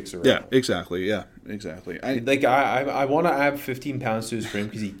tackle who sticks around. Yeah, exactly. I want to add 15 pounds to his frame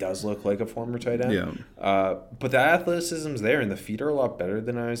because he does look like a former tight end. Yeah. But the athleticism's there, and the feet are a lot better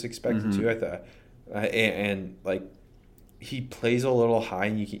than I was expecting too. I thought, and like. He plays a little high,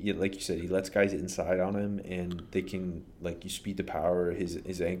 and like you said, he lets guys inside on him, and they can you speed to power.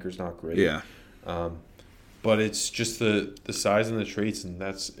 His anchor's not great. Yeah. But it's just the size and the traits, and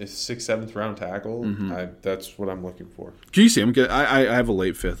that's a 6th, 7th round tackle. That's what I'm looking for. Can you see him? I have a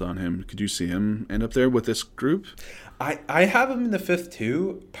late 5th on him. Could you see him end up there with this group? I have him in the 5th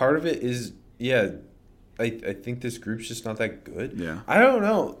too. Part of it is I think this group's just not that good. Yeah. I don't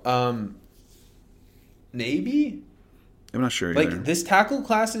know. Maybe. I'm not sure either. Like this tackle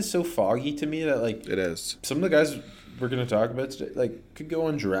class is so foggy to me that it is. Some of the guys we're going to talk about today could go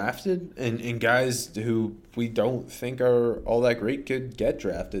undrafted, and guys who we don't think are all that great could get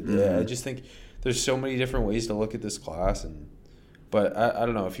drafted. Yeah, I just think there's so many different ways to look at this class, but I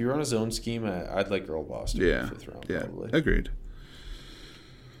don't know, if you're on a zone scheme, I'd like Earl Bostic in the 5th round. Yeah, probably. Agreed.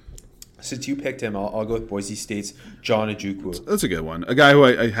 Since you picked him, I'll go with Boise State's John Ojukwu. That's a good one. A guy who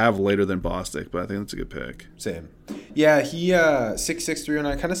I have later than Bostic, but I think that's a good pick. Same. Yeah, he 6'6",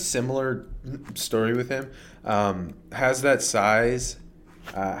 309, kind of similar story with him. Has that size,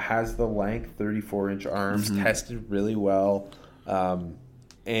 has the length, 34-inch arms, tested really well. And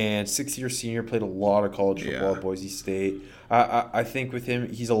 6-year senior, played a lot of college football at Boise State. I think with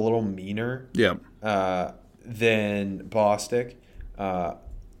him, he's a little meaner than Bostic.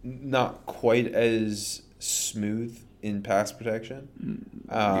 Not quite as smooth in pass protection.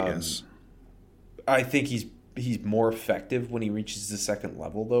 Yes. I think he's more effective when he reaches the second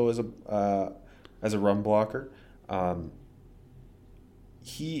level, though, as a run blocker.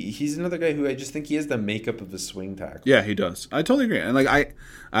 He's another guy who I just think he has the makeup of a swing tackle. Yeah, he does. I totally agree. And I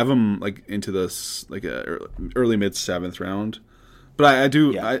have him into this early mid 7th round. But I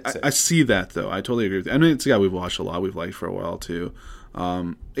do I see that though. I totally agree with you. I mean, it's a guy we've watched a lot. We've liked for a while too.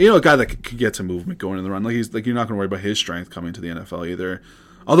 A guy that could get some movement going in the run. You're not going to worry about his strength coming to the NFL either.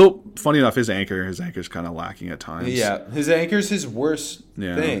 Although, funny enough, his anchor's kind of lacking at times. Yeah, his anchor's his worst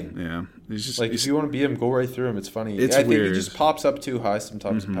thing. Yeah, he's just if you want to beat him, go right through him. It's funny. It's I weird. think he just pops up too high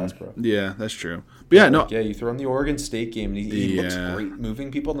sometimes in pass pro. Yeah, that's true. But you throw him the Oregon State game, and he looks great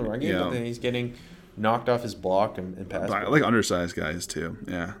moving people in the run game, but then he's getting knocked off his block and pass pro. I like undersized guys too.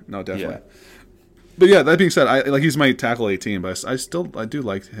 Yeah, no, definitely. Yeah. But yeah, that being said, he's my tackle 18, but I do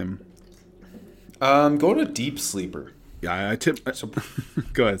like him. Go to deep sleeper. Yeah, I tip.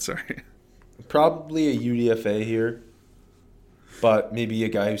 Go ahead, sorry. Probably a UDFA here, but maybe a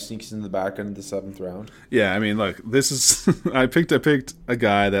guy who sneaks in the back end of the 7th round. Yeah, I mean, look, this is I picked a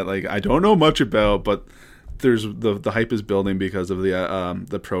guy that I don't know much about, but there's the hype is building because of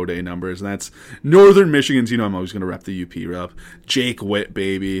the pro day numbers, and that's Northern Michigan's. I'm always going to rep the UP rep. Jake Witt,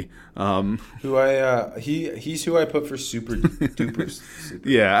 baby. He's who I put for super duper.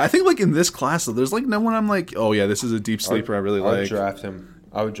 Yeah, I think in this class though, there's no one I'm oh yeah, this is a deep sleeper I really like. I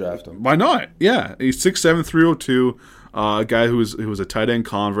would draft him. Why not? Yeah, he's 6'7", 302. A guy who was a tight end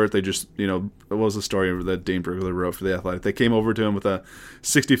convert. They just, what was the story that Dane Brugler wrote for The Athletic? They came over to him with a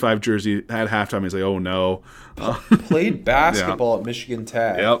 65 jersey at halftime. He's like, oh no. Played basketball at Michigan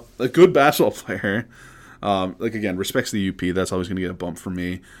Tech. Yep, a good basketball player. Again, respects the UP. That's always going to get a bump for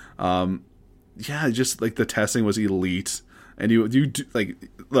me. Just like the testing was elite. And you do,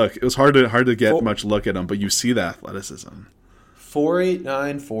 look, it was hard to get much look at him, but you see the athleticism.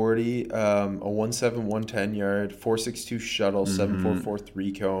 4.89 40, a 1.7 110 yard, 4.62 shuttle, 7.44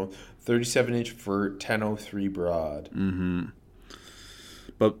 3 cone, 37-inch vert, 10.03 broad. Mm-hmm.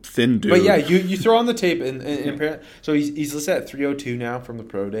 But thin dude. But yeah, you throw on the tape and apparently, so he's listed at 302 now from the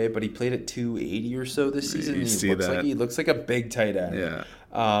pro day, but he played at 280 or so this season. He looks like a big tight end. Yeah.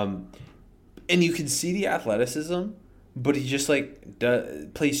 And you can see the athleticism, but he just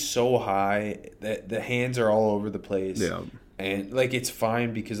plays so high that the hands are all over the place. Yeah. And it's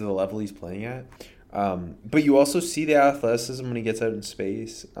fine because of the level he's playing at. But you also see the athleticism when he gets out in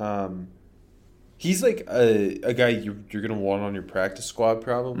space. He's like a guy you're going to want on your practice squad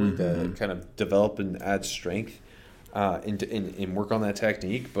probably to kind of develop and add strength and work on that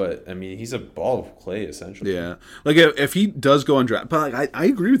technique. But, I mean, he's a ball of clay, essentially. Yeah. If he does go undrafted, but I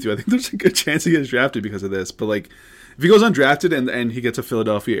agree with you. I think there's a good chance he gets drafted because of this. But, if he goes undrafted and he gets a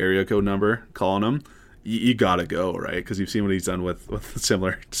Philadelphia area code number calling him, you got to go, right? Because you've seen what he's done with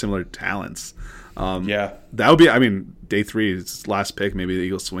similar talents. That would be, day 3, his last pick. Maybe the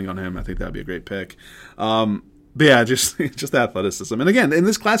Eagles swing on him. I think that would be a great pick. But yeah, just the athleticism. And again, in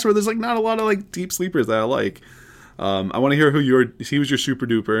this class where there's not a lot of deep sleepers that I like. I want to hear he was your super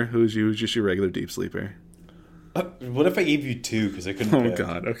duper. Who's just your regular deep sleeper? What if I gave you 2 because I couldn't pick? Oh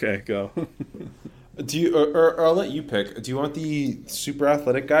God, okay, go. Do you or I'll let you pick. Do you want the super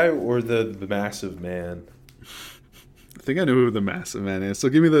athletic guy or the massive man? I think I know who the massive man is. So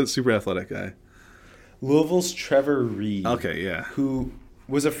give me the super athletic guy. Louisville's Trevor Reed. Okay, yeah. Who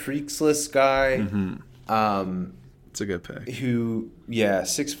was a freaks list guy. Mm-hmm. It's a good pick.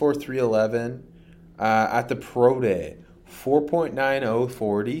 6'4", 311. At the pro day, 4.90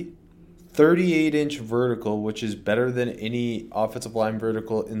 40. 38-inch vertical, which is better than any offensive line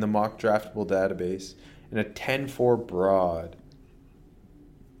vertical in the mock draftable database, and a 10.4 broad.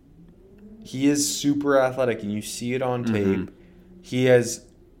 He is super athletic, and you see it on tape. He has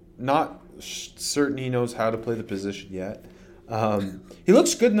not certain he knows how to play the position yet. He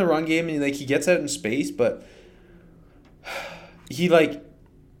looks good in the run game, and he gets out in space, but his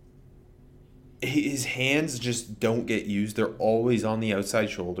hands just don't get used. They're always on the outside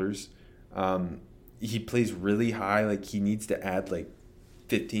shoulders. He plays really high. He needs to add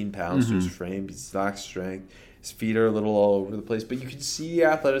 15 pounds to his frame. He's lacks strength. His feet are a little all over the place, but you can see the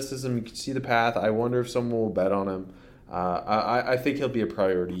athleticism. You can see the path. I wonder if someone will bet on him. I think he'll be a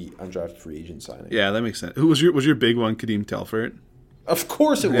priority undrafted free agent signing. Yeah, that makes sense. Who was your big one? Kadeem Telfort. Of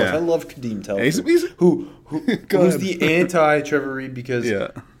course it was. Yeah. I love Kadeem Telfort. He's Who's the anti Trevor Reed because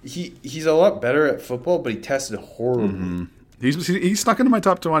he's a lot better at football, but he tested horribly. Mm-hmm. He's stuck into my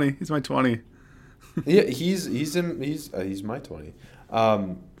top 20. He's my 20. Yeah, he's my 20.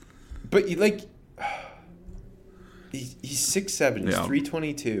 But he's 6'7". He's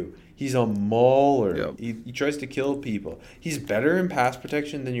 322. He's a mauler. Yep. He tries to kill people. He's better in pass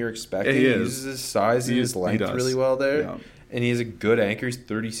protection than you're expecting. Yeah, he uses his size and his length really well there. Yeah. And he has a good anchor. He's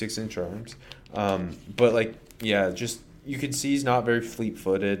 36-inch arms. But just you can see he's not very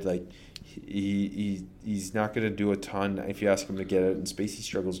fleet-footed. He's not going to do a ton. If you ask him to get out in space, he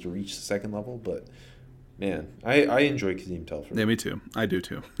struggles to reach the second level. But man, I enjoy Kadeem Telfort. Yeah, me too. I do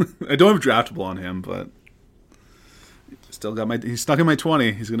too. I don't have draftable on him, but still got he's stuck in my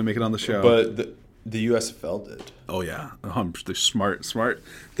 20. He's going to make it on the show. But the USFL did. Oh yeah, they're smart.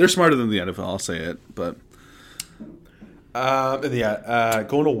 They're smarter than the NFL. I'll say it, but. Going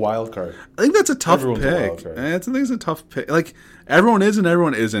to wild card. I think that's a tough Everyone's pick. a wild card. I think it's a tough pick. Everyone is and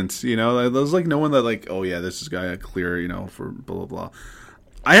everyone isn't. There's no one that oh yeah, this is guy a clear. For blah blah blah.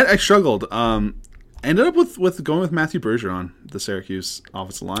 I struggled. Ended up with going with Matthew Bergeron, the Syracuse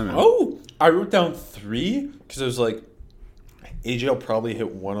offensive lineman. Oh, I wrote down 3 because it was AJ will probably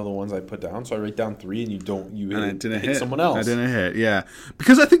hit one of the ones I put down, so I write down 3, and you hit someone else. I didn't hit, yeah,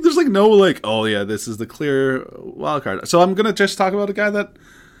 because I think there's no oh yeah, this is the clear wild card. So I'm gonna just talk about a guy that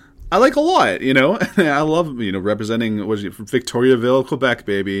I like a lot. I love representing from Victoriaville, Quebec,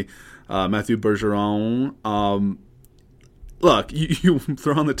 baby, Matthew Bergeron. Look, you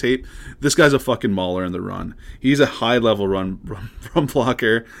throw on the tape. This guy's a fucking mauler in the run. He's a high level run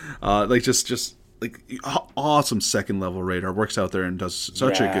blocker. Awesome second level radar, works out there and does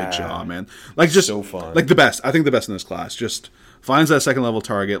such a good job, man. So fun. The best. I think the best in this class. Just finds that second level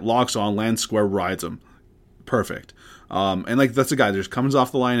target, locks on, lands square, rides him. Perfect. And like that's a guy that just comes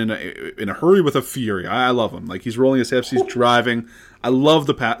off the line in a hurry with a fury. I love him. Like he's rolling his hips, he's driving. I love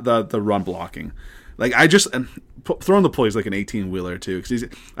the run blocking. Like I just throwing the pull, he's like an 18-wheeler too. Because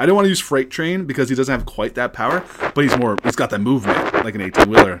I don't want to use Freight Train because he doesn't have quite that power, but he's got that movement like an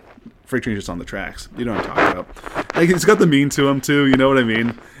 18-wheeler. Freight Train's just on the tracks. You know what I'm talking about. Like he's got the mean to him too. You know what I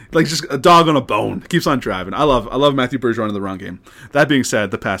mean? Like just a dog on a bone. Keeps on driving. I love Matthew Bergeron in the run game. That being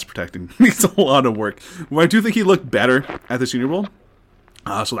said, the pass protecting needs a lot of work. Well, I do think he looked better at the Senior Bowl,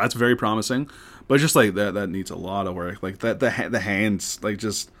 so that's very promising. But just like that needs a lot of work. Like that the hands, like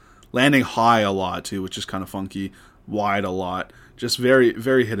just landing high a lot too, which is kind of funky. Wide a lot. Just very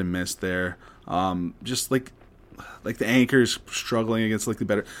very hit and miss there. Just like the anchors struggling against like the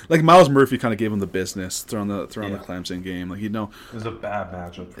better, like Miles Murphy kind of gave him the business throwing the Clemson game. Like it was a bad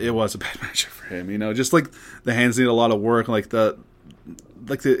matchup. It was a bad matchup for him. Just like the hands need a lot of work. Like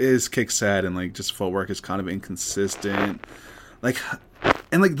his kick set and like just footwork is kind of inconsistent. Like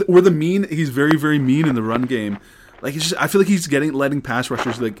and like he's very very mean in the run game. Like I feel like he's letting pass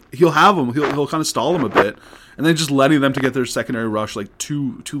rushers, like he'll have them, he'll kind of stall them a bit, and then just letting them to get their secondary rush like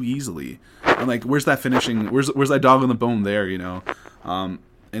too easily. And like where's that finishing? Where's that dog on the bone there? And kind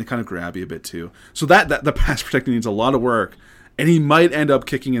of grabby a bit too. So that the pass protecting needs a lot of work, and he might end up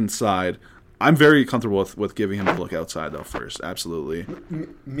kicking inside. I'm very comfortable with giving him a look outside though first. Absolutely.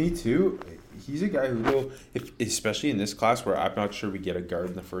 Me too. He's a guy who will, especially in this class where I'm not sure we get a guard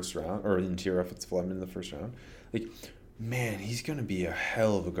in the first round or an interior offensive lineman in the first round. Like, man, he's going to be a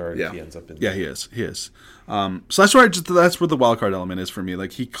hell of a guard if he ends up in there. Yeah, he is. So that's where the wild card element is for me.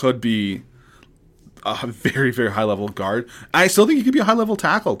 Like, he could be a very, very high-level guard. I still think he could be a high-level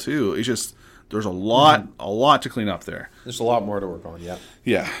tackle, too. It's just there's a lot to clean up there. There's a lot more to work on, yeah.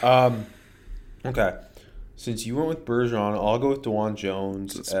 Yeah. Okay. Since you went with Bergeron, I'll go with DeJuan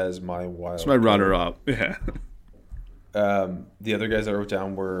Jones as my wild. It's my runner-up. Yeah. The other guys I wrote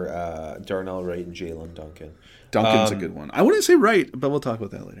down were Darnell Wright and Jalen Duncan. Duncan's a good one. I wouldn't say Wright, but we'll talk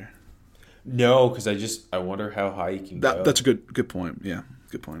about that later. No, because I wonder how high he can go. That's a good point. Yeah,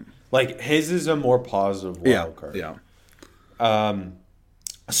 good point. Like his is a more positive wild card. Yeah. But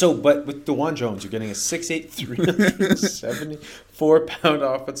with DeJuan Jones, you're getting a 6'8", 374-pound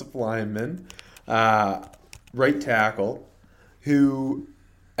offensive lineman, right tackle, who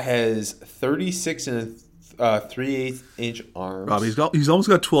has 36 and 3/8 inch arms. Rob, he's almost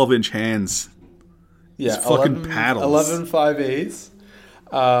got 12-inch hands. Yeah, he's fucking paddles. 11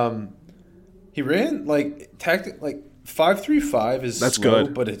 5/8. He ran like 5.35 is that's slow,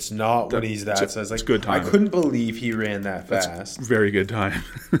 good, but it's not when he's that. So it's good time. I couldn't believe he ran that fast. That's very good time.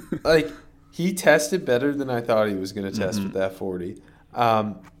 Like he tested better than I thought he was going to test with that 40.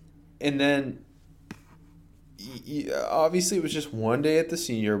 And then obviously it was just one day at the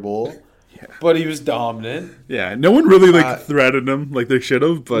Senior Bowl. Yeah. But he was dominant. Yeah, no one really threatened him like they should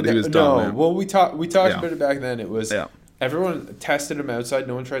have, but he was dominant. No, well, we talked about it back then. It was everyone tested him outside.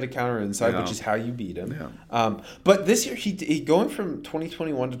 No one tried to counter inside, which is how you beat him. Yeah. But this year, he going from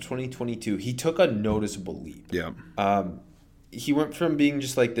 2021 to 2022, he took a noticeable leap. Yeah. He went from being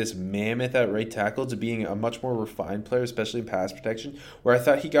just like this mammoth at right tackle to being a much more refined player, especially in pass protection, where I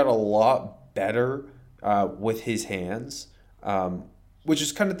thought he got a lot better with his hands. Which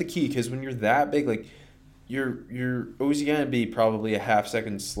is kind of the key, because when you're that big, like you're always gonna be probably a half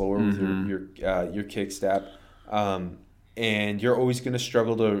second slower with your kick step, and you're always gonna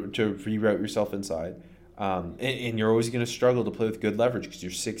struggle to reroute yourself inside, and you're always gonna struggle to play with good leverage because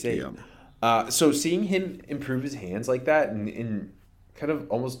you're 6'8". Yeah. So seeing him improve his hands like that and kind of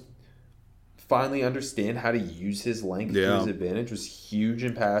almost finally understand how to use his length to his advantage was huge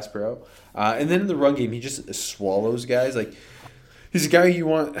in pass pro, and then in the run game he just swallows guys like. He's a guy you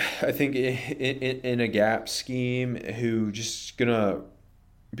want, I think, in a gap scheme who just gonna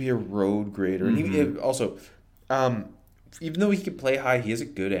be a road grader. And he also, even though he can play high, he has a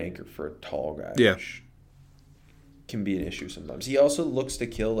good anchor for a tall guy. Yeah. Which can be an issue sometimes. He also looks to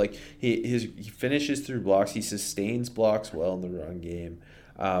kill. Like he finishes through blocks. He sustains blocks well in the run game.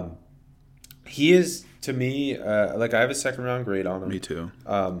 He is, to me, like I have a second round grade on him. Me too.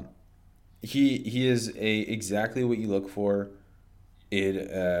 He is exactly what you look for.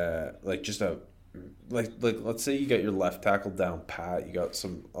 Let's say you got your left tackle down pat, you got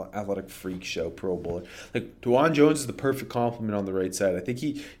some athletic freak show Pro Bowler. Like DeJuan Jones is the perfect complement on the right side. I think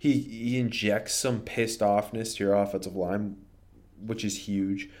he injects some pissed offness to your offensive line, which is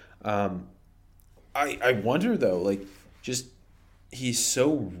huge. I wonder though, like just he's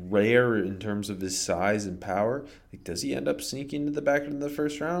so rare in terms of his size and power. Like, does he end up sneaking into the back end of the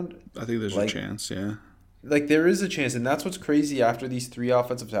first round? I think there's a chance, yeah. Like, there is a chance, and that's what's crazy after these three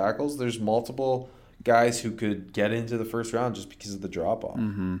offensive tackles. There's multiple guys who could get into the first round just because of the drop off.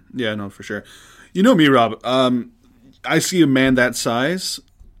 Yeah, no, for sure. You know me, Rob. I see a man that size,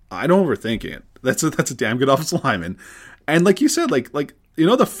 I don't overthink it. That's a damn good offensive lineman. And like you said, like you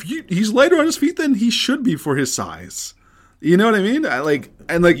know, he's lighter on his feet than he should be for his size. You know what I mean?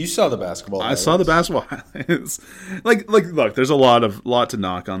 You saw the basketball. I saw the basketball highlights. like look, there's a lot to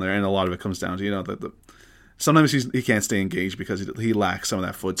knock on there, and a lot of it comes down to, you know, the sometimes he can't stay engaged because he lacks some of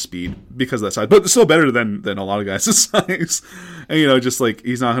that foot speed because of that size. But still better than a lot of guys his size. And, you know, just like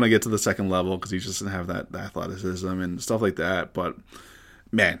he's not going to get to the second level because he just doesn't have that athleticism and stuff like that. But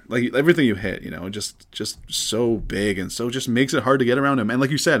man, like everything you hit, you know, just so big, and so just makes it hard to get around him. And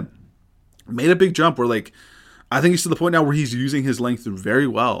like you said, made a big jump where, like, I think he's to the point now where he's using his length very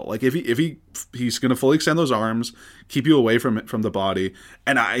well. Like if he's going to fully extend those arms, keep you away from the body,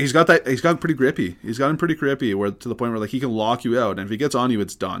 and he's gotten pretty grippy. He's gotten pretty grippy, where to the point where like he can lock you out, and if he gets on you,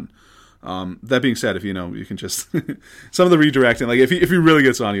 it's done. That being said, if you know, you can just some of the redirecting, like if he really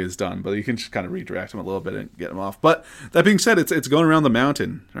gets on you, it's done. But you can just kind of redirect him a little bit and get him off. But that being said, it's going around the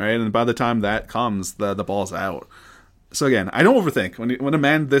mountain, right? And by the time that comes, the ball's out. So again, I don't overthink when a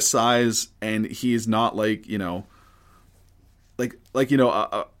man this size and he's not like, you know, like you know,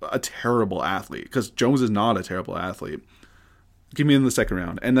 a terrible athlete, because Jones is not a terrible athlete. Give me in the second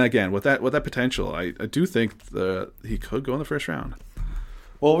round, and again with that potential, I do think he could go in the first round.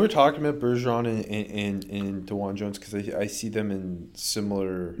 Well, we're talking about Bergeron and DeJuan Jones because I see them in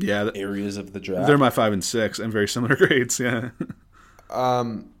similar areas of the draft. They're my 5 and 6 and very similar grades. Yeah.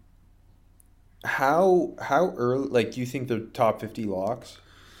 How early? Like, do you think they're top 50 locks?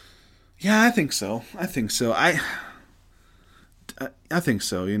 Yeah, I think so. I think so. I think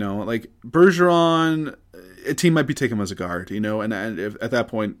so. You know, like Bergeron, a team might be taking him as a guard. You know, and if, at that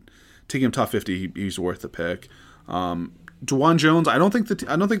point, taking him top 50, he's worth the pick. DeJuan Jones, I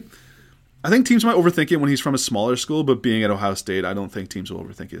think teams might overthink it when he's from a smaller school, but being at Ohio State, I don't think teams will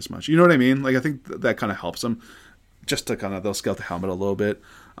overthink it as much. You know what I mean? Like, I think that kind of helps them, just to kind of, they'll scout the helmet a little bit.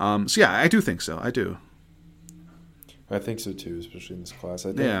 So yeah, I do think so. I do. I think so too, especially in this class.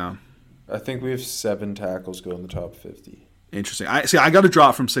 I think we have 7 tackles go in the top 50. Interesting. I got to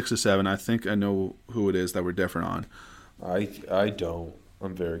drop from 6 to 7. I think I know who it is that we're different on. I don't.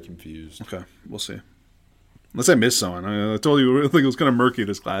 I'm very confused. Okay, we'll see. Unless I missed someone. I told you I think it was kind of murky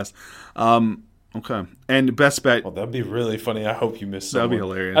this class. Okay. And best bet. Well, that'd be really funny. I hope you missed someone. That'd be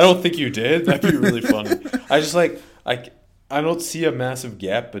hilarious. I don't think you did. That'd be really funny. I just I don't see a massive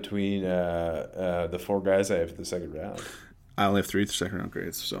gap between the 4 guys I have for the second round. I only have 3 second round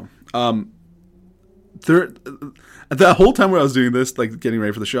grades. So, the whole time where I was doing this, like getting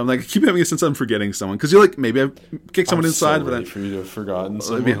ready for the show, I'm like, I keep having a sense I'm forgetting someone, because you're like, maybe I kicked someone inside. So ready for you to have forgotten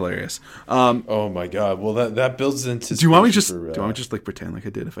someone. That'd be hilarious. Oh my god! Well, that builds into. Do you want me just like pretend like I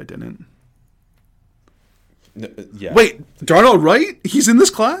did if I didn't? Yeah. Wait, Darnell Wright? He's in this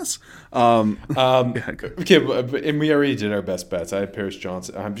class? Okay, and we already did our best bets. I had Paris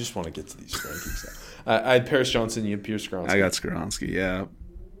Johnson. I just want to get to these rankings now. I had Paris Johnson. You had Pierce Skronsky. I got Skronsky. Yeah.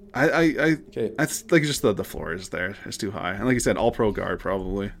 I like just the floor is there. It's too high. And like you said, all pro guard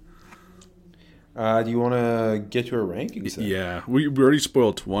probably. Do you want to get to our rankings then? Yeah. We already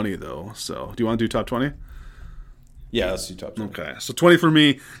spoiled 20 though. So do you want to do top 20? Yeah, let's do top 20. Okay. So 20 for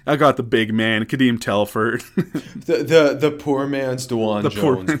me, I got the big man, Kadeem Telford. the poor man's DeJuan Jones. The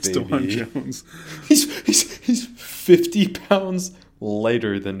poor man's DeJuan Jones. He's 50 pounds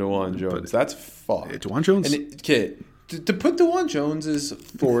lighter than DeJuan Jones. That's fucked. DeJuan Jones? And okay. To put DeJuan Jones'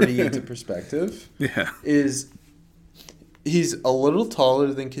 40 into perspective, he's a little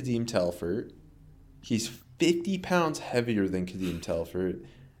taller than Kadeem Telford. He's 50 pounds heavier than Kadeem Telford,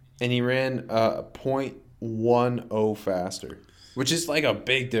 and he ran 0.10 faster, which is like a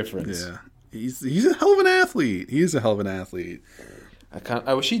big difference. Yeah, he's a hell of an athlete. He is a hell of an athlete.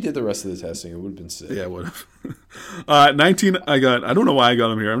 I wish he did the rest of the testing. It would have been sick. Yeah, it would have. 19. I don't know why I got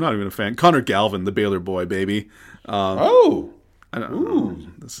him here. I'm not even a fan. Connor Galvin, the Baylor boy, baby. I don't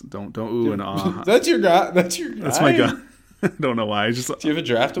ooh and ah. That's your guy. That's my guy. I don't know why. Do you have a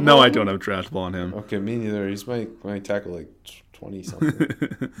draftable? No, I don't have a draftable on him. Okay, me neither. He's my tackle like 20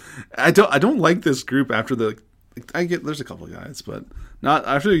 something. I don't like this group after the. There's a couple of guys, but not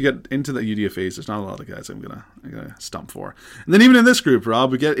after you get into the UDFAs. There's not a lot of guys I'm gonna stump for. And then even in this group,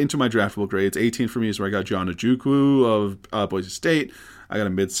 Rob, we get into my draftable grades. 18 for me is where I got John Ojukwu of Boise State. I got a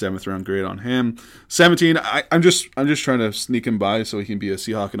mid 7th round grade on him. 17, I'm just trying to sneak him by so he can be a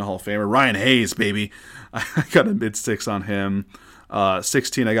Seahawk and a Hall of Famer. Ryan Hayes, baby. I got a mid 6 on him.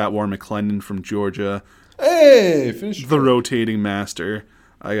 16, I got Warren McClendon from Georgia. Hey, finish the rotating master.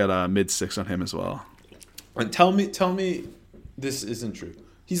 I got a mid 6 on him as well. And tell me, this isn't true.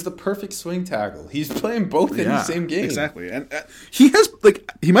 He's the perfect swing tackle. He's playing both in the same game. Exactly. And he has,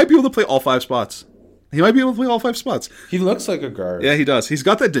 he might be able to play all 5 spots. He looks like a guard. Yeah, he does. He's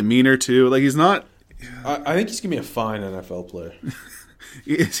got that demeanor, too. Like, he's not... I think he's going to be a fine NFL player.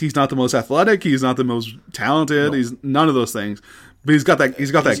 He's not the most athletic. He's not the most talented. No. He's none of those things. But he's got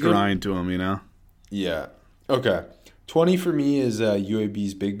that grind to him, you know? Yeah. Okay. 20 for me is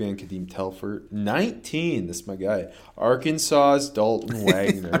UAB's big man Kadeem Telford. 19, this is my guy. Arkansas's Dalton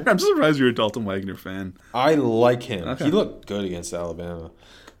Wagner. I'm surprised you're a Dalton Wagner fan. I like him. Okay. He looked good against Alabama.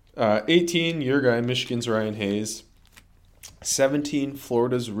 18, your guy, Michigan's Ryan Hayes. 17,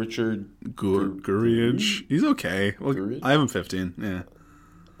 Florida's Richard Gurriage. He's okay. Well, I have him 15,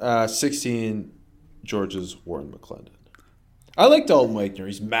 yeah. 16, Georgia's Warren McClendon. I like Dalton Wagner.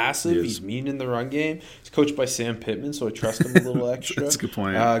 He's massive. He's mean in the run game. He's coached by Sam Pittman, so I trust him a little extra. That's a good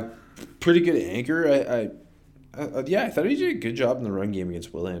point. Pretty good anchor. I thought he did a good job in the run game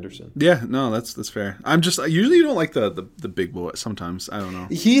against Will Anderson. Yeah, no, that's fair. I usually don't like the big boy. Sometimes I don't know.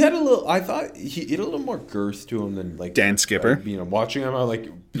 He had a little. I thought he had a little more girth to him than like Dan Skipper. Watching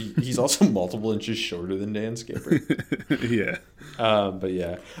him, he's also multiple inches shorter than Dan Skipper. Yeah. But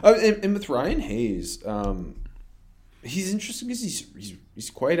yeah, and with Ryan Hayes, he's interesting because he's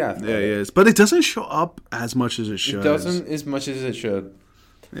quite athletic. Yeah, he is, but it doesn't show up as much as it should. It doesn't as much as it should.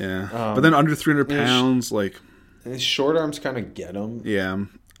 Yeah, but then under 300 pounds, his short arms kind of get him. Yeah,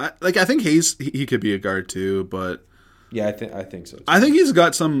 I think Hayes he could be a guard too, but yeah, I think so too. I think he's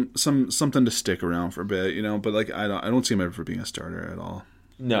got something to stick around for a bit, you know. But I don't see him ever being a starter at all.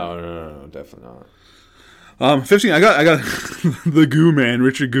 No, definitely not. 15. I got the goo man,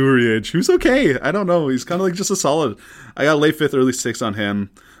 Richard Gurriage, who's okay. I don't know. He's kind of just a solid. I got late 5th, early 6th on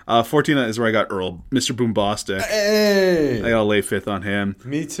him. 14 is where I got Earl, Mr. Boombastic. Hey! I got a late 5th on him.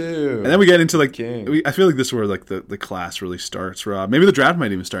 Me too. And then we get into I feel like this is where the class really starts, Rob. Maybe the draft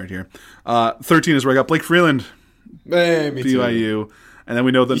might even start here. 13 is where I got Blake Freeland, hey, me BYU. Too. And then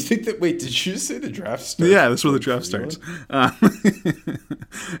we know that. You think that? Wait, did you just say the draft starts? Yeah, that's where the draft starts.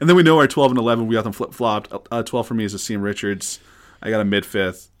 And then we know our 12 and 11. We got them flip flopped. 12 for me is Asim Richards. I got a mid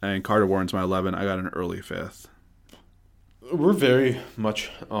 5th, and Carter Warren's my 11. I got an early 5th. We're very much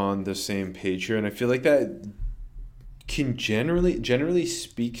on the same page here, and I feel like that can generally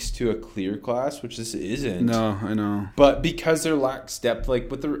speaks to a clear class, which this isn't. No, I know. But because there lacks depth,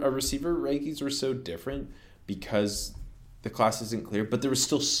 like with our receiver rankings were so different because the class isn't clear, but there was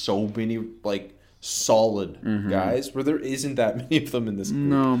still so many solid guys where there isn't that many of them in this group.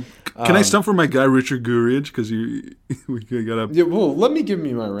 No. Can I stump for my guy Richard Gurriage? Because we got to... Yeah, well, let me give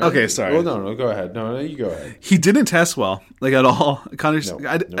me my rank. Okay, sorry. Well, no, go ahead. No, you go ahead. He didn't test well, at all.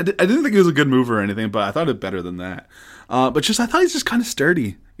 I didn't think he was a good mover or anything, but I thought it better than that. But I thought he's just kind of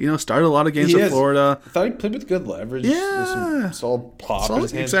sturdy. Started a lot of games in Florida. I thought he played with good leverage. Yeah. Some solid pop in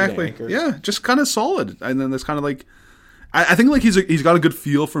his hands. Exactly. Yeah, just kind of solid. And then there's kind of I think he's got a good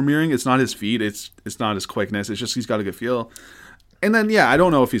feel for mirroring. It's not his feet. It's not his quickness. It's just he's got a good feel. And then I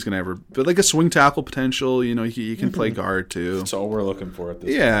don't know if he's gonna ever, but a swing tackle potential. He can play guard too. That's all we're looking for at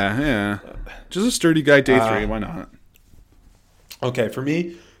this. Yeah. Just a sturdy guy. Day 3. Why not? Okay, for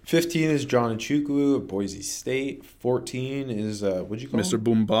me, 15 is John Nchukwu of Boise State. 14 is what'd you call Mr.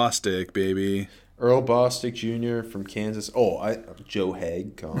 him? Boombastic, baby. Earl Bostic Jr. from Kansas. Joe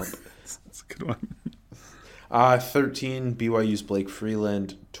Haig comp. That's a good one. 13, BYU's Blake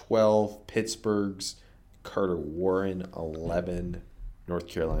Freeland. 12, Pittsburgh's Carter Warren. 11, North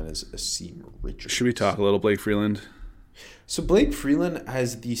Carolina's Asim Richards. Should we talk a little Blake Freeland? So Blake Freeland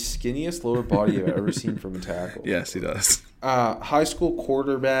has the skinniest lower body I've ever seen from a tackle. Yes, he does. High school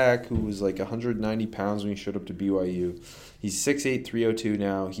quarterback who was 190 pounds when he showed up to BYU. He's 6'8", 302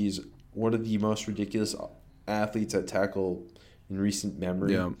 now. He's one of the most ridiculous athletes at tackle in recent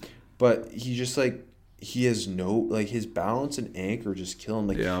memory. Yeah. But he just he has no his balance and anchor just kill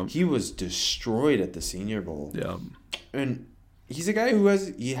him. He was destroyed at the Senior Bowl. Yeah. And he's a guy who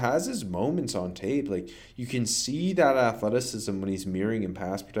has his moments on tape. You can see that athleticism when he's mirroring in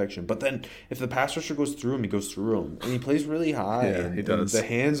pass protection. But then if the pass rusher goes through him, he goes through him. And he plays really high. Yeah, he does. And the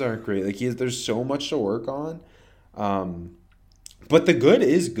hands aren't great. There's so much to work on. But the good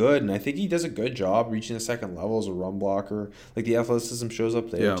is good, and I think he does a good job reaching the second level as a run blocker. The athleticism shows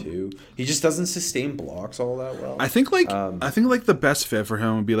up there too. He just doesn't sustain blocks all that well. I think the best fit for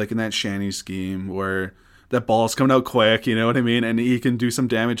him would be in that Shanny scheme where that ball's coming out quick, you know what I mean, and he can do some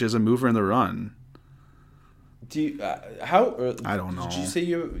damage as a mover in the run. Do you, I don't know. Did you say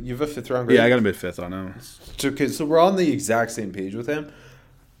you have a 5th round grade? Yeah, I got a mid-5th on him. So we're on the exact same page with him.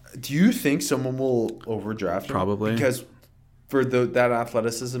 Do you think someone will overdraft him? Probably. Because for that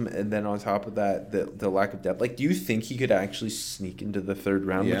athleticism, and then on top of that, the lack of depth. Like, do you think he could actually sneak into the third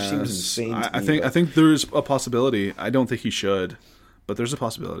round, which seems insane to me? I think there's a possibility. I don't think he should, but there's a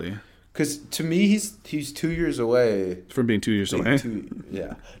possibility. Because to me, he's 2 years away from being 2 years away.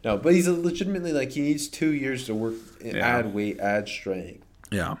 No, but he's legitimately like he needs 2 years to work, add weight, add strength.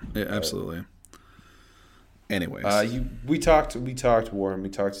 Yeah, absolutely. Anyways, we talked Warren, we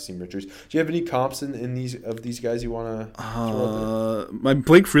talked to Team Richards. Do you have any comps in these guys you want to? My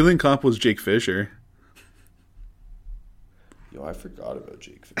Blake Freeland comp was Jake Fisher. Yo, I forgot about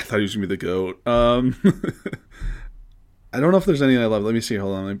Jake Fisher. I thought he was gonna be the GOAT. I don't know if there's any I love. Let me see.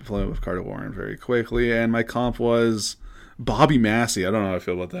 Hold on. Let me play with Carter Warren very quickly. And my comp was Bobby Massey. I don't know how I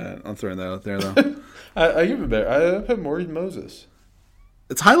feel about that. I'm throwing that out there, though. I give it better. I put Morgan Moses.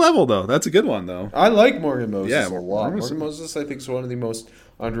 It's high level, though. That's a good one, though. I like Morgan Moses a lot. Morgan Moses, I think, is one of the most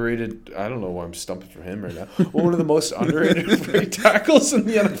underrated. I don't know why I'm stumping for him right now. One of the most underrated right tackles in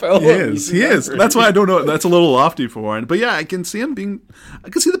the NFL. He is. That's why I don't know. That's a little lofty for Warren. But yeah, I can see him being. I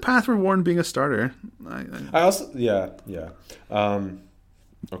can see the path for Warren being a starter. I also, yeah.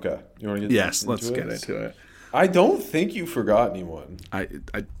 Okay, you want to get? Yes, let's get into it. I don't think you forgot anyone. I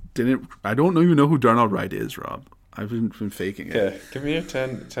didn't. I don't even know who Darnell Wright is, Rob. I've been faking it. Okay, give me a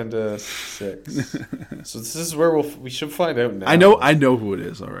 10 to 6. So this is where we should find out now. I know who it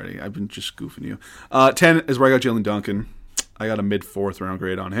is already. I've been just goofing you. 10 is where I got Jalen Duncan. I got a mid-4th round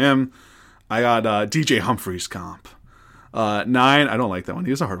grade on him. I got DJ Humphries comp. 9, I don't like that one.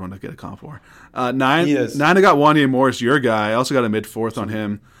 He was a hard one to get a comp for. 9, he is. 9, I got Wanya Morris, your guy. I also got a mid-4th on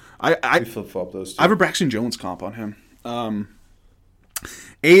him. We flip-flop those two. I have a Braxton Jones comp on him.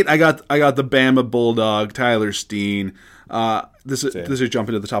 8, I got the Bama Bulldog, Tyler Steen. This is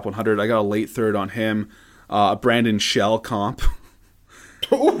jumping to the top 100. I got a late 3rd on him. Brandon Shell comp.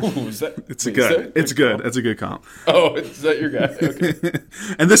 Oh, is that? It's good. It's a good comp. Oh, is that your guy? Okay.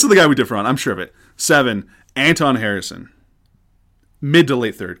 And this is the guy we differ on. I'm sure of it. 7, Anton Harrison. Mid to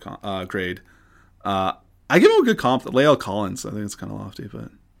late 3rd grade. I give him a good comp. Lael Collins. I think it's kind of lofty, but.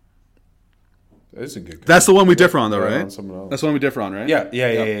 That is a good comp. That's the one we differ on, though, right? That's the one we differ on, right? Yeah.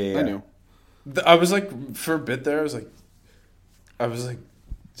 I knew. I was like, for a bit there, I was like,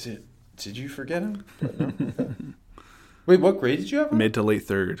 did you forget him? But no. Okay. Wait, what grade did you have? Mid to late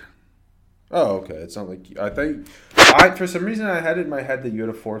 3rd. Oh, okay. It's not like I for some reason I had it in my head that you had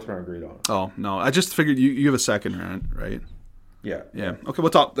a 4th round grade on. Oh no, I just figured you have a 2nd round, right? Yeah. Okay, we'll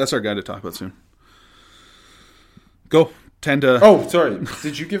talk. That's our guy to talk about soon. Go 10 to. Oh, sorry.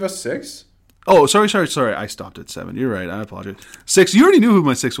 Did you give us 6? Oh, sorry. I stopped at 7. You're right. I apologize. 6. You already knew who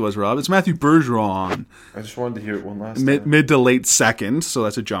my 6 was, Rob. It's Matthew Bergeron. I just wanted to hear it one last time. Mid to late 2nd, so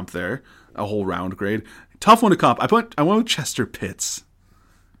that's a jump there. A whole round grade. Tough one to comp. I went with Chester Pitts,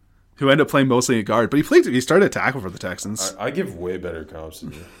 who ended up playing mostly at guard, but he started a tackle for the Texans. I give way better comps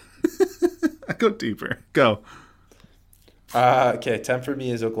than you. I go deeper. Go. Okay, 10 for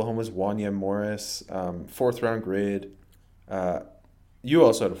me is Oklahoma's Wanya Morris. 4th round grade. You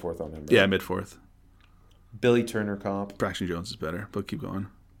also had a 4th on him, right? Yeah, mid-4th. Billy Turner comp. Braxton Jones is better, but keep going.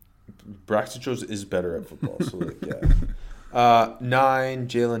 Braxton Jones is better at football, so yeah. 9,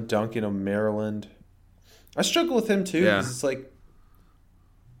 Jalen Duncan of Maryland. I struggle with him too, because it's like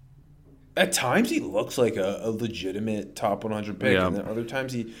at times he looks like a legitimate top 100 pick, and then other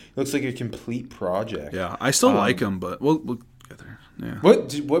times he looks like a complete project. Yeah, I still like him, but we'll get there. Yeah.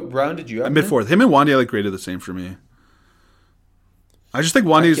 What round did you have? Mid-4th. Him and Wandy graded the same for me. I just think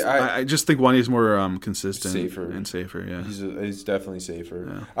Wandy's more consistent, safer. Yeah, he's definitely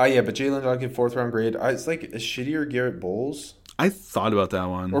safer. Yeah. But Jalen Duncan 4th round grade. It's like a shittier Garrett Bowles. I thought about that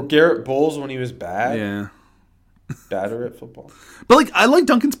one. Or Garrett Bowles when he was bad. Yeah. Badder at football. But I like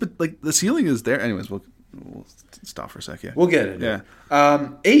Duncan's, but the ceiling is there. Anyways, we'll stop for a sec. Yeah. We'll get it. Yeah.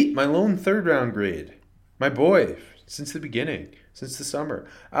 8, my lone 3rd round grade. My boy since the beginning. Since the summer,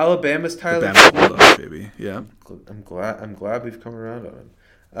 Alabama's Tyler. Bulldog, baby. Yeah. I'm glad we've come around on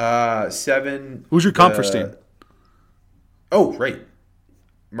him. 7. Who's your comp for Steen? Oh, right,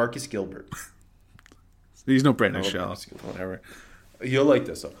 Marcus Gilbert. He's no Brandon Shell. Whatever. You'll like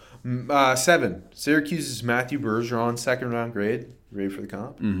this though. 7. Syracuse's Matthew Bergeron, 2nd round grade. Ready for the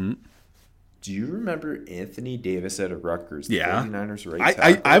comp? Mm-hmm. Do you remember Anthony Davis out of Rutgers? The 49ers right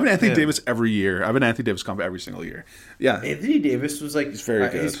tackle? I have an Anthony Davis every year. I have an Anthony Davis comp every single year. Yeah. Anthony Davis was like he's very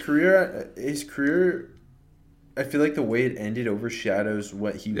good. His career, I feel like the way it ended overshadows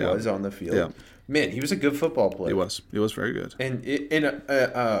what he was on the field. Yeah. Man, he was a good football player. He was very good. And in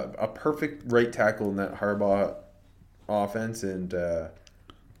a perfect right tackle in that Harbaugh offense. And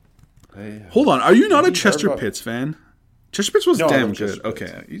hold on, are you not a Chester Pitts fan? Chester was No, I damn love Chester good.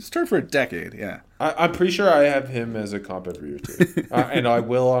 Pitts. Okay, you start for a decade. Yeah. I'm pretty sure I have him as a comp every year too, and I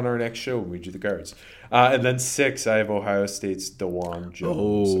will on our next show when we do the guards. And then 6, I have Ohio State's DeJuan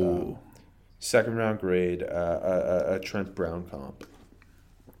Jones, Oh, second round grade, a Trent Brown comp.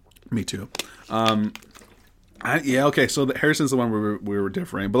 me too. Okay. So Harrison's the one where we were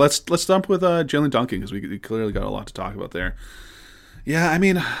differing, but let's jump with Jalen Duncan because we clearly got a lot to talk about there. Yeah, I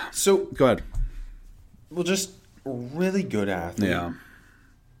mean, So, go ahead. well, just really good athlete. Yeah,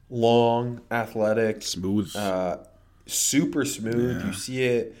 Long, athletic, smooth. super smooth. Yeah. You see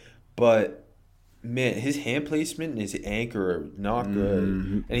it, but man, his hand placement and his anchor are not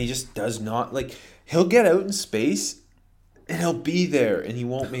good, and he just does not like. He'll get out in space, and he'll be there, and he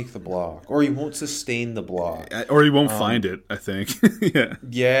won't make the block, or he won't sustain the block. Or he won't find it, I think. Yeah.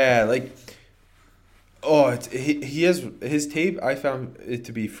 Yeah, like. Oh, he has his tape. I found it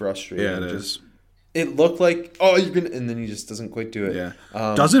to be frustrating. Yeah, it Just- is. It looked like you're gonna, and then he just doesn't quite do it. Yeah.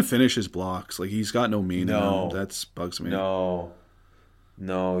 Doesn't finish his blocks. Like, he's got no meaning. No. That bugs me. No,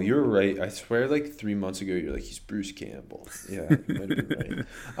 you're right. I swear, like 3 months ago, you're like, he's Bruce Campbell. Yeah, you might have been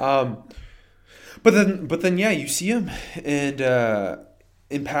right. But then, yeah, you see him, and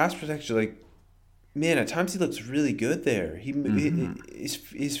in pass protection, like, man, at times he looks really good there.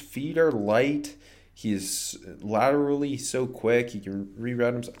 His feet are light. He's laterally so quick. He can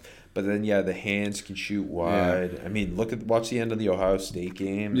reroute himself. But then, yeah, the hands can shoot wide. Yeah. I mean, watch the end of the Ohio State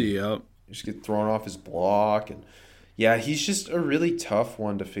game. Yep. Just get thrown off his block, and yeah, he's just a really tough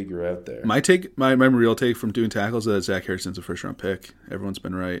one to figure out there. My real take from doing tackles is that Zach Harrison's a first round pick. Everyone's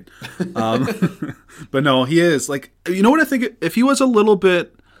been right, but no, he is. Like, you know what I think? If he was a little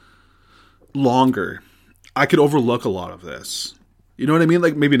bit longer, I could overlook a lot of this. You know what I mean?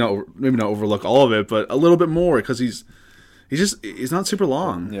 Like, maybe not overlook all of it, but a little bit more because he's not super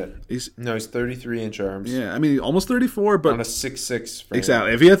long. Yeah, he's 33-inch arms. Yeah, I mean, almost 34, but on a 6'6" frame.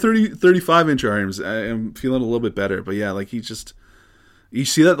 Exactly. If he had 35-inch arms, I'm feeling a little bit better. But yeah, like, you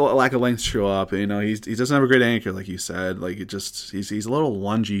see that lack of length show up. You know, he doesn't have a great anchor, like you said. Like, he's a little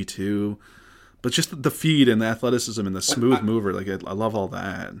lungy too. But just the feed and the athleticism and the smooth mover, like, I love all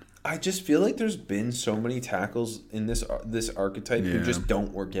that. I just feel like there's been so many tackles in this archetype who just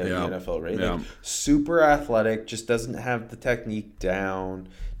don't work out in the NFL, right? Yeah. Like, super athletic, just doesn't have the technique down,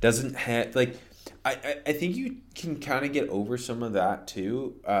 doesn't have, like, I think you can kind of get over some of that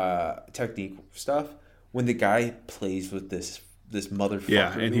too, technique stuff, when the guy plays with this motherfucker.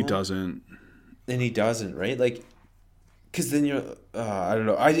 Yeah, and he doesn't. And he doesn't, right? Like, because then you're, I don't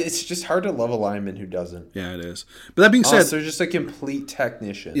know. It's just hard to love a lineman who doesn't. Yeah, it is. But that being said, they're just a complete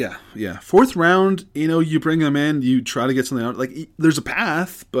technician. Yeah. 4th round, you bring them in, you try to get something out. Like, there's a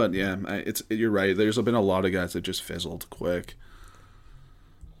path, but yeah, you're right. There's been a lot of guys that just fizzled quick.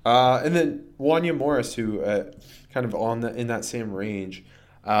 And then Wanya Morris, who kind of in that same range,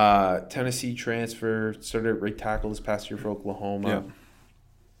 Tennessee transfer, started at right tackle this past year for Oklahoma. Yeah.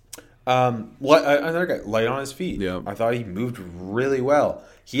 Another guy light on his feet. Yeah. I thought he moved really well.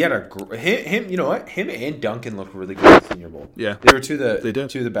 He had him. You know what? Him and Duncan looked really good at the Senior Bowl. Yeah, they were two of did.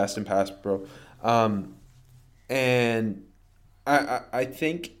 the best in pass, bro. And I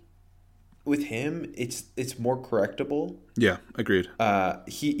think with him, it's more correctable. Yeah, agreed.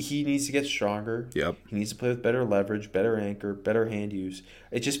 He needs to get stronger. Yep. He needs to play with better leverage, better anchor, better hand use.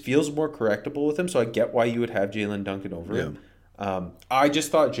 It just feels more correctable with him. So I get why you would have Jalen Duncan over him. I just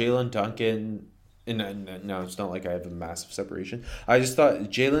thought Jalen Duncan, and no, it's not like I have a massive separation. I just thought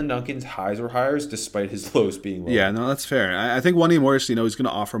Jalen Duncan's highs were higher despite his lows being low. Yeah, no, that's fair. I think Wanya Morris, he's going to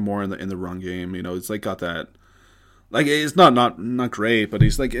offer more in the run game. It's like got that. Like, it's not great, but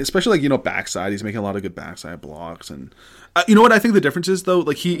he's like, especially like, backside, he's making a lot of good backside blocks. And you know what I think the difference is though?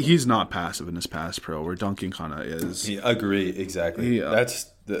 Like, he's not passive in his pass pro, where Duncan kind of is. I agree, exactly.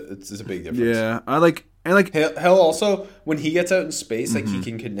 It's a big difference. Yeah, And like, he'll also, when he gets out in space, like, he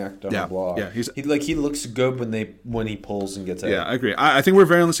can connect on the block. Yeah, he looks good when he pulls and gets out. Yeah, I agree. I think we're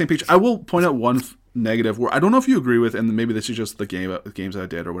very on the same page. I will point out one negative where I don't know if you agree with, and maybe this is just the games I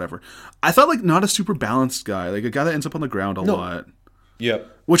did or whatever. I thought, like, not a super balanced guy, like a guy that ends up on the ground a lot.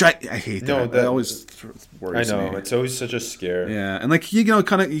 Yep. Which I hate. That always worries me. I know, me. it's always such a scare. Yeah, and like, he kind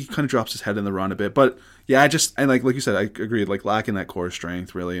of drops his head in the run a bit, but yeah, like you said, I agree. Like, lacking that core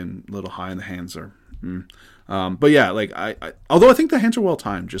strength really, and a little high in the hands are. But yeah, like although I think the hands are well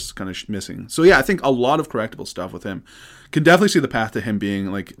timed, just kind of missing. So yeah, I think a lot of correctable stuff with him. Can definitely see the path to him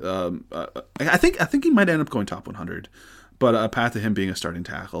being like, I think he might end up going top 100, but a path to him being a starting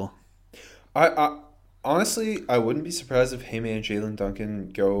tackle. I honestly, I wouldn't be surprised if him and Jalen Duncan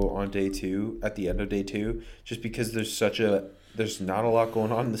go on day 2 at the end of day 2, just because there's not a lot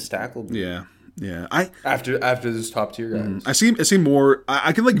going on in this tackle. Yeah. Yeah, after this top tier guys. I see more.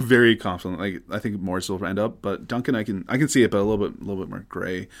 I can like very confident. Like I think Morris will end up, but Duncan, I can see it, but a little bit more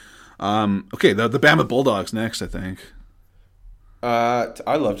gray. Okay, the Bama Bulldogs next. I think.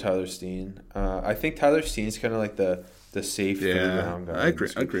 I love Tyler Steen. I think Tyler Steen's kind of like the safe third round guy. I agree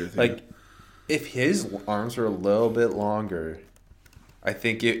with you. Like, if his arms were a little bit longer, I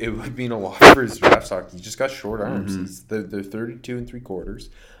think it would mean a lot for his draft stock. He just got short arms. They're 32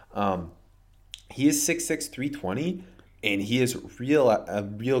 3/4. He is 6'6", 320, and he is a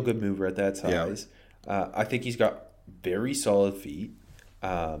real good mover at that size. Yeah. I think he's got very solid feet.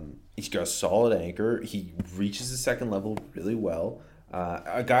 He's got a solid anchor. He reaches the second level really well.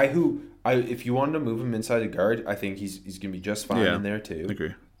 A guy who, if you wanted to move him inside the guard, I think he's going to be just fine in there too. I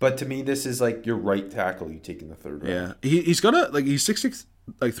agree. But to me, this is like your right tackle you take in the third round. Yeah, he's got he's 6'6",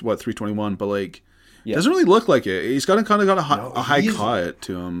 like what 321, but like doesn't really look like it. He's got a high cut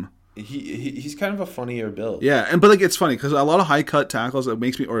to him. He's kind of a funnier build. Yeah, but like it's funny because a lot of high cut tackles it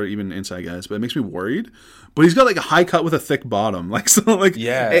makes me, or even inside guys, but it makes me worried. But he's got like a high cut with a thick bottom, like so like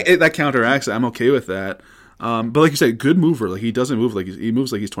that counteracts it. I'm okay with that. But like you said, good mover. Like he doesn't move like he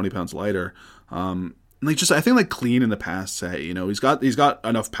moves like he's 20 pounds lighter. Like just I think like clean in the past set. You know, he's got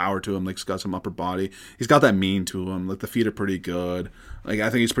enough power to him. Like he's got some upper body. He's got that mean to him. Like the feet are pretty good. Like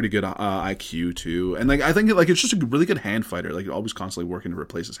I think he's pretty good IQ too. And like I think like it's just a really good hand fighter. Like always constantly working to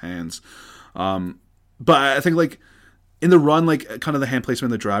replace his hands. But I think like in the run, like kind of the hand placement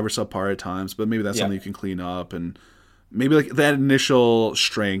in the drive are subpar at times. But maybe that's something you can clean up. And maybe like that initial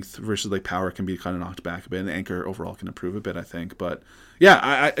strength versus like power can be kind of knocked back a bit. And the anchor overall can improve a bit, I think. But yeah,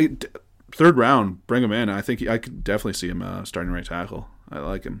 I third round, bring him in. I think I could definitely see him starting right tackle. I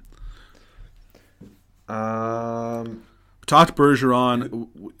like him. Talked Bergeron.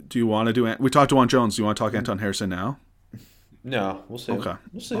 Do you want to do? We talked DeJuan Jones. Do you want to talk Anton Harrison now? No, we'll see. Okay,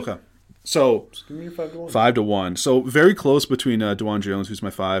 we'll see. Okay. So just give me your 5-1. 5-1. So very close between DeJuan Jones, who's my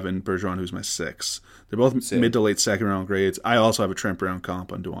 5, and Bergeron, who's my 6. They're both mid to late second round grades. I also have a Trent Brown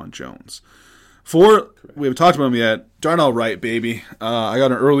comp on DeJuan Jones. 4, we haven't talked about him yet. Darnell Wright, baby. I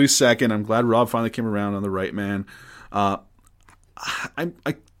got an early second. I'm glad Rob finally came around on the right man. I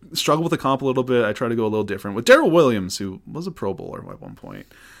struggle with the comp a little bit. I try to go a little different with Darrell Williams, who was a Pro Bowler at one point.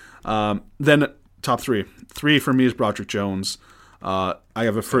 Then top 3. 3 for me is Broderick Jones. I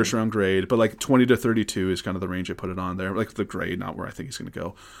have a first round grade, but like 20 to 32 is kind of the range I put it on there. Like the grade, not where I think he's going to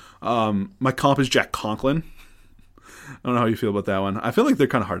go. My comp is Jack Conklin. I don't know how you feel about that one. I feel like they're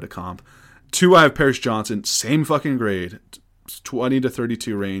kind of hard to comp. 2, I have Paris Johnson, same fucking grade, 20 to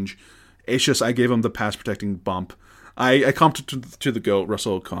 32 range. It's just I gave him the pass protecting bump. I comped to the GOAT,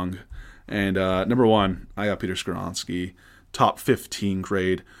 Russell Okung. And number 1, I got Peter Skoronski, top 15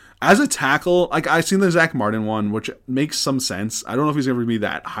 grade. As a tackle, like I've seen the Zach Martin one, which makes some sense. I don't know if he's going to be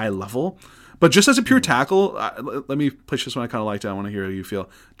that high level. But just as a pure tackle, let me push this one I kind of liked. I want to hear how you feel.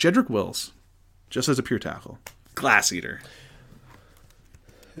 Jedrick Wills, just as a pure tackle. Glass eater.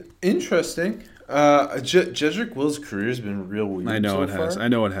 Interesting. Jedrick Will's career has been real weird. I know so it has. far. I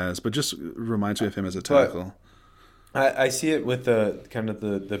know it has. But just reminds me of him as a tackle. I see it with the kind of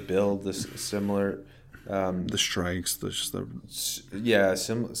the build, this similar. The strikes,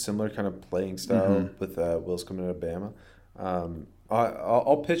 similar kind of playing style with Wills coming out of Bama.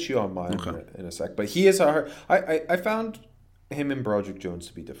 I'll pitch you on mine in a sec, but he is a hard. I found him and Broderick Jones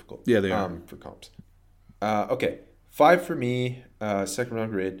to be difficult. Yeah, they are for comps. Okay, 5 for me. Second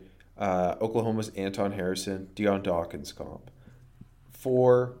round grade. Oklahoma's Anton Harrison, Deion Dawkins comp.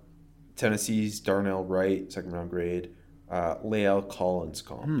 4, Tennessee's Darnell Wright, second round grade. Lael Collins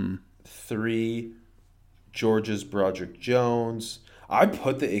comp. 3, Georgia's Broderick Jones. I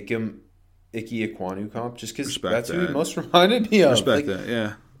put the Ike Ekwonu comp just because that's who he most reminded me of. Respect that,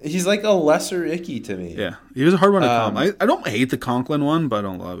 yeah. He's like a lesser Icky to me. Yeah, he was a hard one to comp. I don't hate the Conklin one, but I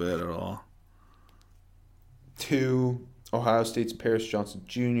don't love it at all. 2, Ohio State's Paris Johnson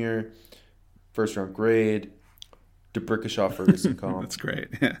Jr., first round grade. DeBrickashaw Ferguson comp. That's great,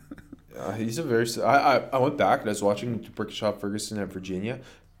 yeah. He's a very... I went back and I was watching DeBrickashaw Ferguson at Virginia.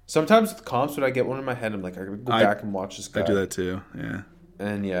 Sometimes with comps, when I get one in my head, I'm like, I gotta go back and watch this guy. I do that too, yeah.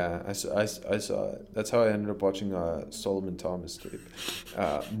 And yeah, I saw it. That's how I ended up watching Solomon Thomas tape.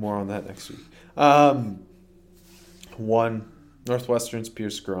 More on that next week. 1, Northwestern's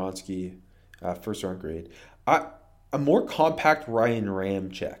Pierce Skoronski, first round grade. A more compact Ryan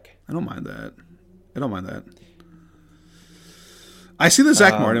Ramczyk. I don't mind that. I see the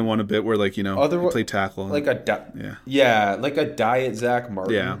Zach Martin one a bit where, like, you know, he played tackle. Like like a diet Zach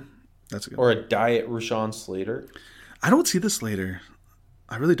Martin. Yeah, that's a good or a diet Rashawn Slater. I don't see the Slater.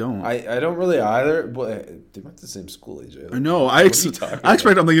 I really don't. I don't really either. But they went to the same school, AJ. I know. I expect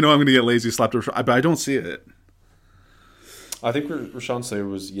I'm going to get lazy slapped, but I don't see it. I think Rashawn Slater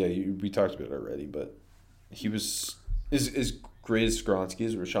was, we talked about it already, but he was, as great as Skoronski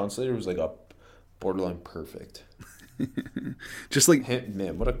is, Rashawn Slater was like a borderline perfect. Just like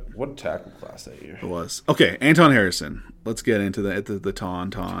man, what a tackle class that year. It was. Okay, Anton Harrison. Let's get into the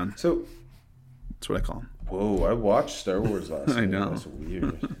Tauntaun. So that's what I call him. Whoa, I watched Star Wars last night. I know. That's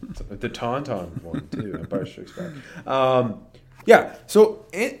weird. The Tauntaun one too. Empire Strikes Back. Yeah. So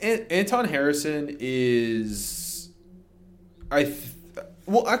Anton Harrison is,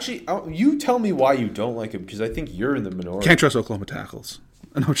 actually, you tell me why you don't like him, because I think you're in the minority. Can't trust Oklahoma tackles.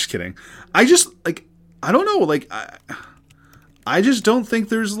 No, I'm just kidding. I just I don't know. I just don't think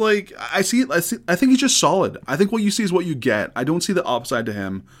there's I think he's just solid. I think what you see is what you get. I don't see the upside to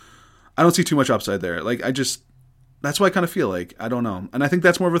him. I don't see too much upside there. That's why I kind of feel I don't know. And I think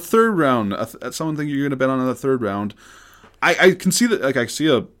that's more of a third round. Something you're going to bet on in the third round. I can see that. I see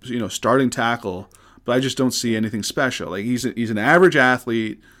a starting tackle, but I just don't see anything special. He's an average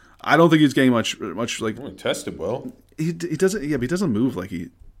athlete. I don't think he's getting much He tested well. He doesn't. Yeah, but he doesn't move like he.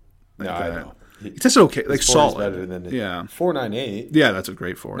 No, I know. He tested okay, solid. Better than 4.98. Yeah, that's a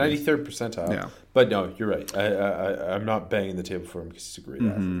great 40. 93rd percentile. Yeah, but no, you're right. I'm not banging the table for him because he's a great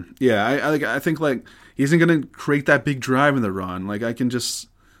athlete. Yeah, I think he isn't going to create that big drive in the run.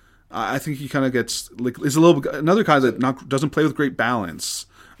 I think he kind of gets is another guy that doesn't play with great balance,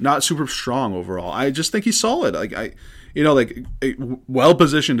 not super strong overall. I just think he's solid. Well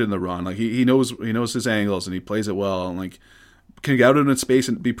positioned in the run. He knows his angles and he plays it well and can get out in space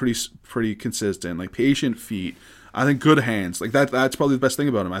and be pretty consistent. Patient feet. I think good hands. That's probably the best thing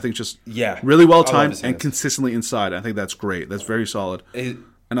about him. I think just really well timed and consistently inside. I think that's great. That's very solid. And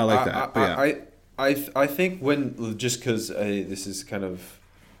I like that. I think just because this is kind of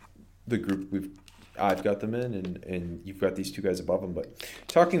the group I've got them in, and you've got these two guys above them. But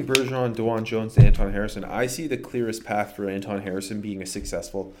talking Bergeron, DeJuan Jones, to Anton Harrison, I see the clearest path for Anton Harrison being a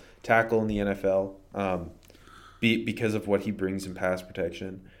successful tackle in the NFL. Because of what he brings in pass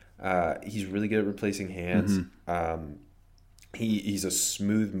protection. He's really good at replacing hands. Mm-hmm. He's a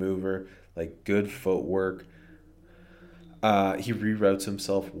smooth mover, good footwork. He reroutes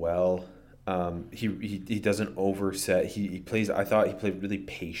himself well. He doesn't overset. He plays. I thought he played really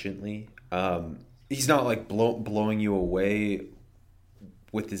patiently. He's not blowing you away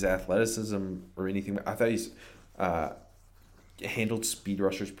with his athleticism or anything. I thought he's handled speed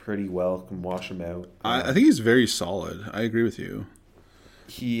rushers pretty well, can wash them out. I think he's very solid. I agree with you.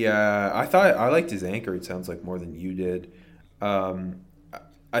 I liked his anchor. It sounds like more than you did.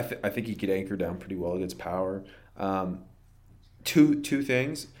 I think he could anchor down pretty well against power. Two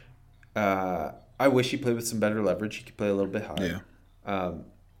things. I wish he played with some better leverage. He could play a little bit higher. Yeah.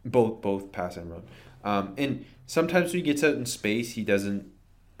 Both pass and run. And sometimes when he gets out in space, he doesn't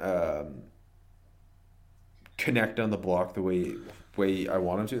connect on the block the way I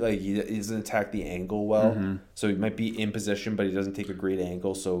want him to. He doesn't attack the angle well. Mm-hmm. So he might be in position, but he doesn't take a great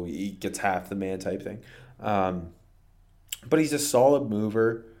angle, so he gets half the man type thing. But he's a solid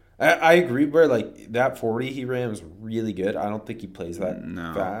mover. I agree where that 40 he ran was really good. I don't think he plays that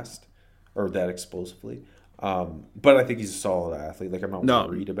fast or that explosively. But I think he's a solid athlete. I'm not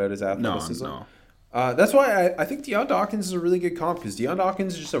worried about his athleticism. No. That's why I think Deion Dawkins is a really good comp, because Deion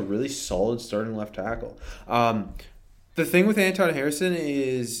Dawkins is just a really solid starting left tackle. The thing with Anton Harrison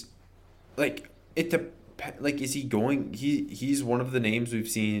is, is he going? He's one of the names we've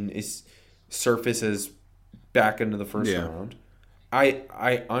seen is surface as back into the first round.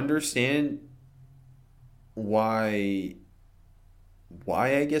 I understand why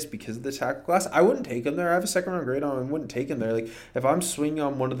I guess because of the tackle class. I wouldn't take him there. I have a second round grade on him. I wouldn't take him there. If I'm swinging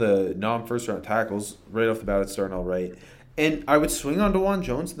on one of the non-first round tackles, right off the bat it's starting all right. And I would swing on DeJuan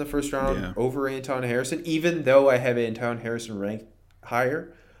Jones in the first round over Anton Harrison, even though I have Anton Harrison ranked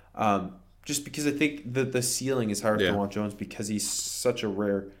higher. Just because I think the ceiling is higher with DeJuan Jones because he's such a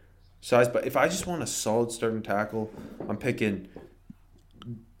rare size. But if I just want a solid starting tackle, I'm picking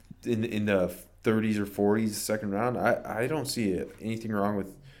in the 30s or 40s second round. I don't see anything wrong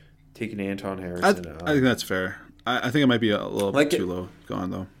with taking Anton Harrison. I think that's fair. I think it might be a little bit too low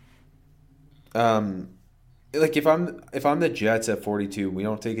gone though. If I'm the Jets at 42, we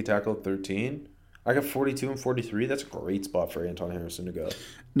don't take a tackle at 13. I got 42 and 43. That's a great spot for Anton Harrison to go.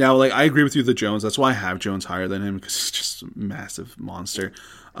 Now, I agree with you with the Jones. That's why I have Jones higher than him, because he's just a massive monster.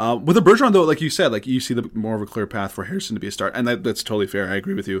 With the Bergeron, though, like you said, you see the more of a clear path for Harrison to be a start, and that's totally fair. I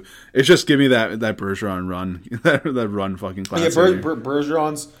agree with you. It's just give me that Bergeron run, that run fucking class. Yeah,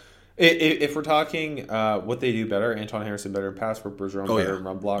 Bergeron's If we're talking what they do better, Anton Harrison better in pass, for Bergeron better in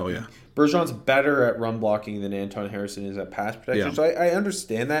run blocking. Oh, yeah. Bergeron's better at run blocking than Anton Harrison is at pass protection. Yeah. So I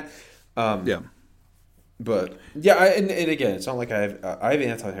understand that. Yeah. But yeah, and again, it's not like I have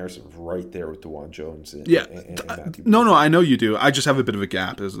Anton Harrison right there with DeJuan Jones. And Matthew No, I know you do. I just have a bit of a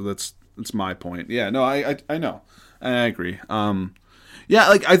gap. That's my point. Yeah, no, I know, and I agree. Yeah,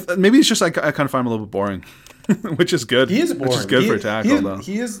 like maybe it's just like I kind of find him a little bit boring, which is good. He is boring. Which is good for a tackle, though.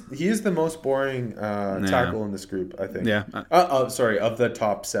 He is the most boring tackle in this group, I think. Yeah. Sorry, of the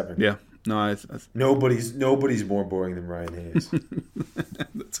top 7. Yeah. No, Nobody's more boring than Ryan Hayes.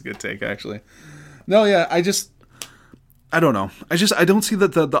 That's a good take, actually. No, yeah, I don't know. I don't see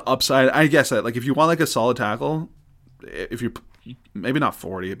the upside. I guess that, like, if you want like a solid tackle, if you're maybe not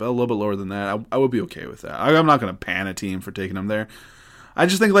 40, but a little bit lower than that, I would be okay with that. I'm not going to pan a team for taking them there. I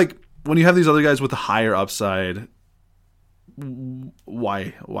just think, like, when you have these other guys with a higher upside,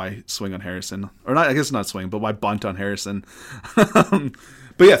 why swing on Harrison? Or not? I guess not swing, but why bunt on Harrison?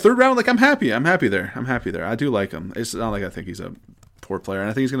 But yeah, third round, like, I'm happy there. I do like him. It's not like I think he's a poor player, and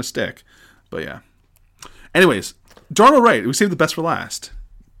I think he's going to stick. But yeah. Anyways, Darnell Wright, we saved the best for last.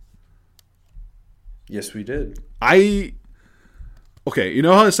 Yes, we did. Okay, you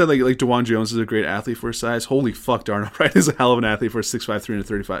know how I said like DeJuan Jones is a great athlete for his size? Holy fuck, Darnell Wright is a hell of an athlete for a 6'5",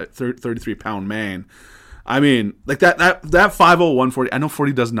 333-pound man. I mean, like that 5'0", 140, I know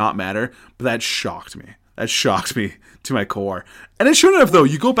 40 does not matter, but that shocked me. That shocked me to my core. And it shouldn't have, though.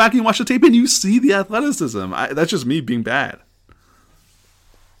 You go back and watch the tape and you see the athleticism. That's just me being bad.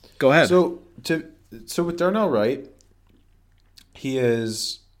 Go ahead. So with Darnell Wright, he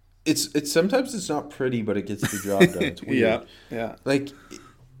is. It's sometimes it's not pretty, but it gets the job done. It's weird. Yeah. Like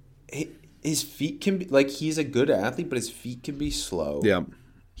his feet can be like he's a good athlete, but his feet can be slow. Yeah.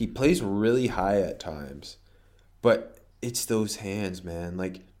 He plays really high at times, but it's those hands, man.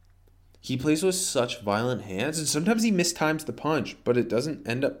 Like he plays with such violent hands, and sometimes he mistimes the punch, but it doesn't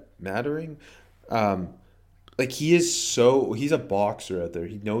end up mattering. Like he's a boxer out there.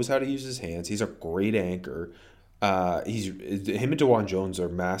 He knows how to use his hands. He's a great anchor. Him and DeJuan Jones are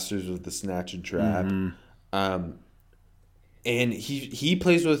masters of the snatch and trap. Mm-hmm. And he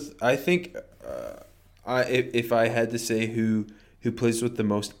plays with, I think, if I had to say who plays with the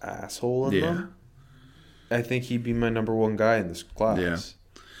most asshole in them, I think he'd be my number one guy in this class.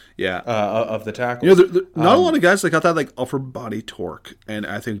 Yeah. Of the tackles. You know, not a lot of guys that got that like upper body torque, and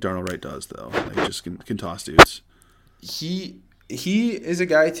I think Darnell Wright does, though. Like, he just can toss dudes. He is a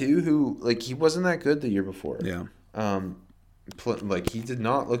guy too who, like, he wasn't that good the year before. Yeah. Like, he did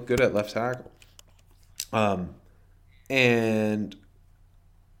not look good at left tackle. And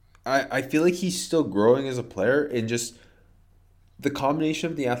I feel like he's still growing as a player, and just the combination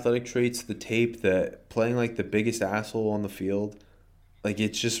of the athletic traits, the tape, that playing like the biggest asshole on the field, like,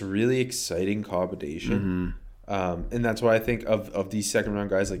 it's just really exciting combination. Mm-hmm. And that's why I think of these second round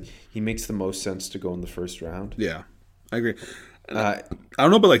guys, like, he makes the most sense to go in the first round. Yeah, I agree. I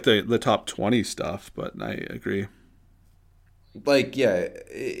don't know about like the top 20 stuff, but I agree. Like, yeah,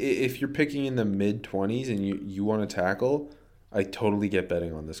 if you're picking in the mid 20s and you want to tackle, I totally get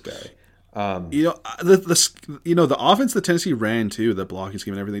betting on this guy. The offense that Tennessee ran too, the blocking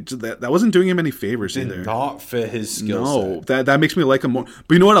scheme and everything, that wasn't doing him any favors either. Did not fit his skill set. That makes me like him more.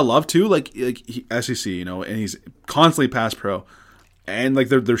 But you know what I love too, like SEC, and he's constantly pass pro, and like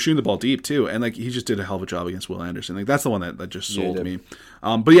they're shooting the ball deep too, and like he just did a hell of a job against Will Anderson. Like that's the one that just sold me.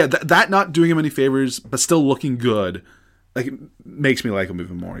 But yeah, that not doing him any favors, but still looking good, like, makes me like him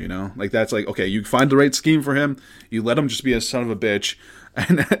even more. Like that's like, okay, you find the right scheme for him, you let him just be a son of a bitch.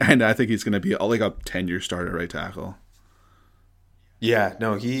 And I think he's going to be like a 10-year starter right tackle. Yeah,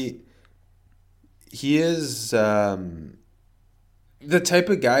 no, he is the type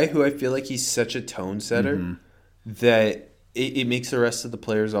of guy who I feel like he's such a tone setter that it makes the rest of the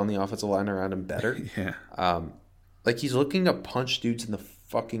players on the offensive line around him better. Yeah. Like, he's looking to punch dudes in the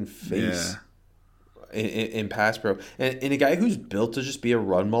fucking face in pass pro. And a guy who's built to just be a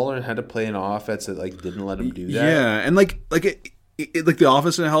run mauler and had to play an offense that, like, didn't let him do that. Yeah, and like the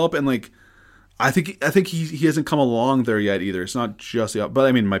offense didn't help, and like I think he hasn't come along there yet either. It's not just the, but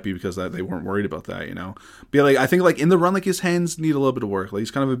I mean, it might be because they weren't worried about that, But yeah, like I think like in the run, like his hands need a little bit of work. Like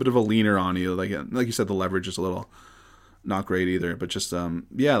he's kind of a bit of a leaner on you. Like you said, the leverage is a little not great either. But just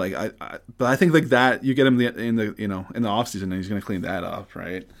yeah, like but I think like that you get him in the offseason, and he's gonna clean that up,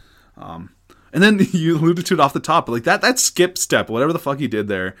 right? And then you alluded to it off the top, but like that skip step, whatever the fuck he did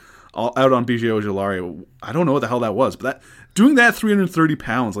there, out on BJ Ojulari, I don't know what the hell that was, but doing that 330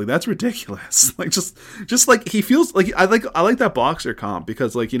 pounds, like that's ridiculous. Like just like he feels like I like that boxer comp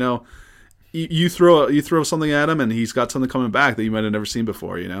because like you throw something at him, and he's got something coming back that you might have never seen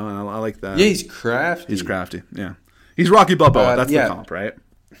before. And I like that. Yeah, he's crafty. He's crafty. Yeah, he's Rocky Balboa. That's the comp, right?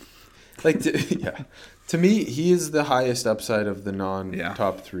 To me, he is the highest upside of the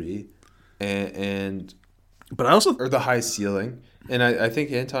non-top three, but I also or the highest ceiling. And I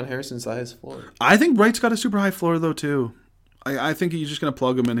think Anton Harrison's the highest floor. I think Wright's got a super high floor though too. I think you're just gonna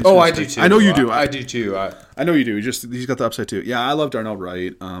plug him in. I do too. I know you do. I do too. I know you do. He's got the upside too. Yeah, I love Darnell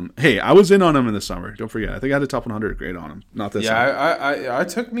Wright. Hey, I was in on him in the summer. Don't forget. I think I had a top 100 grade on him. Not this. Yeah, I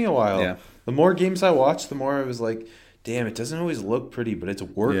took me a while. Yeah. The more games I watched, the more I was like, damn, it doesn't always look pretty, but it's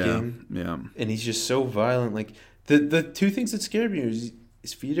working. Yeah. And he's just so violent. Like the two things that scared me is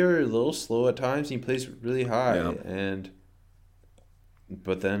his feet are a little slow at times. And he plays really high,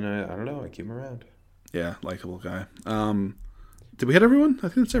 but then I don't know. I keep him around. Yeah, likable guy. Did we hit everyone? I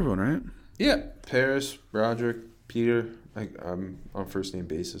think that's everyone, right? Yeah, Paris, Roderick, Peter. I'm on first name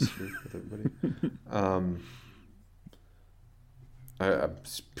basis with everybody.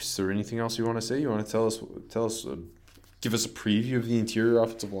 Is there anything else you want to say? You want to tell us, give us a preview of the interior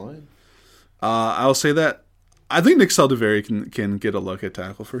offensive line? I'll say that I think Nick Saldiveri can get a look at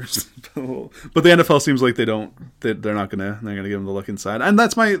tackle first, but the NFL seems like they're not gonna give him the look inside, and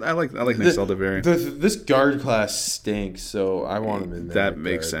that's I like Nick Saldiveri. This guard class stinks, so I want him in there. That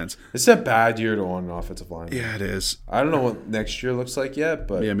makes sense. It's a bad year to want an offensive line. Yeah, it is. I don't know what next year looks like yet,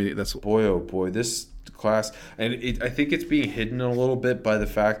 but yeah, I mean that's boy, oh boy, this class, and I think it's being hidden a little bit by the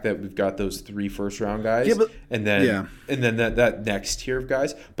fact that we've got those 3 first-round guys, and then that next tier of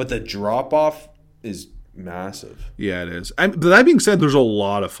guys, but the drop off is massive. Yeah, it is. But that being said, there's a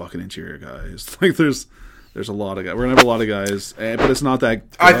lot of fucking interior guys. Like there's a lot of guys. We're gonna have a lot of guys, but it's not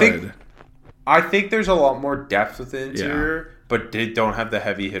that good. I think there's a lot more depth with the interior, but they don't have the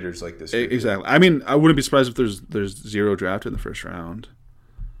heavy hitters like this. Exactly. I mean, I wouldn't be surprised if there's 0 drafted in the first round.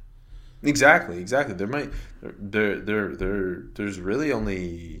 Exactly. There's really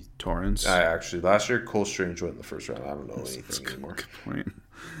only Torrance. Actually, last year Cole Strange went in the first round. I don't know anything anymore. Good point.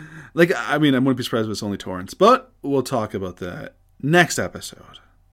 Like, I mean, I wouldn't be surprised if it's only Torrance, but we'll talk about that next episode.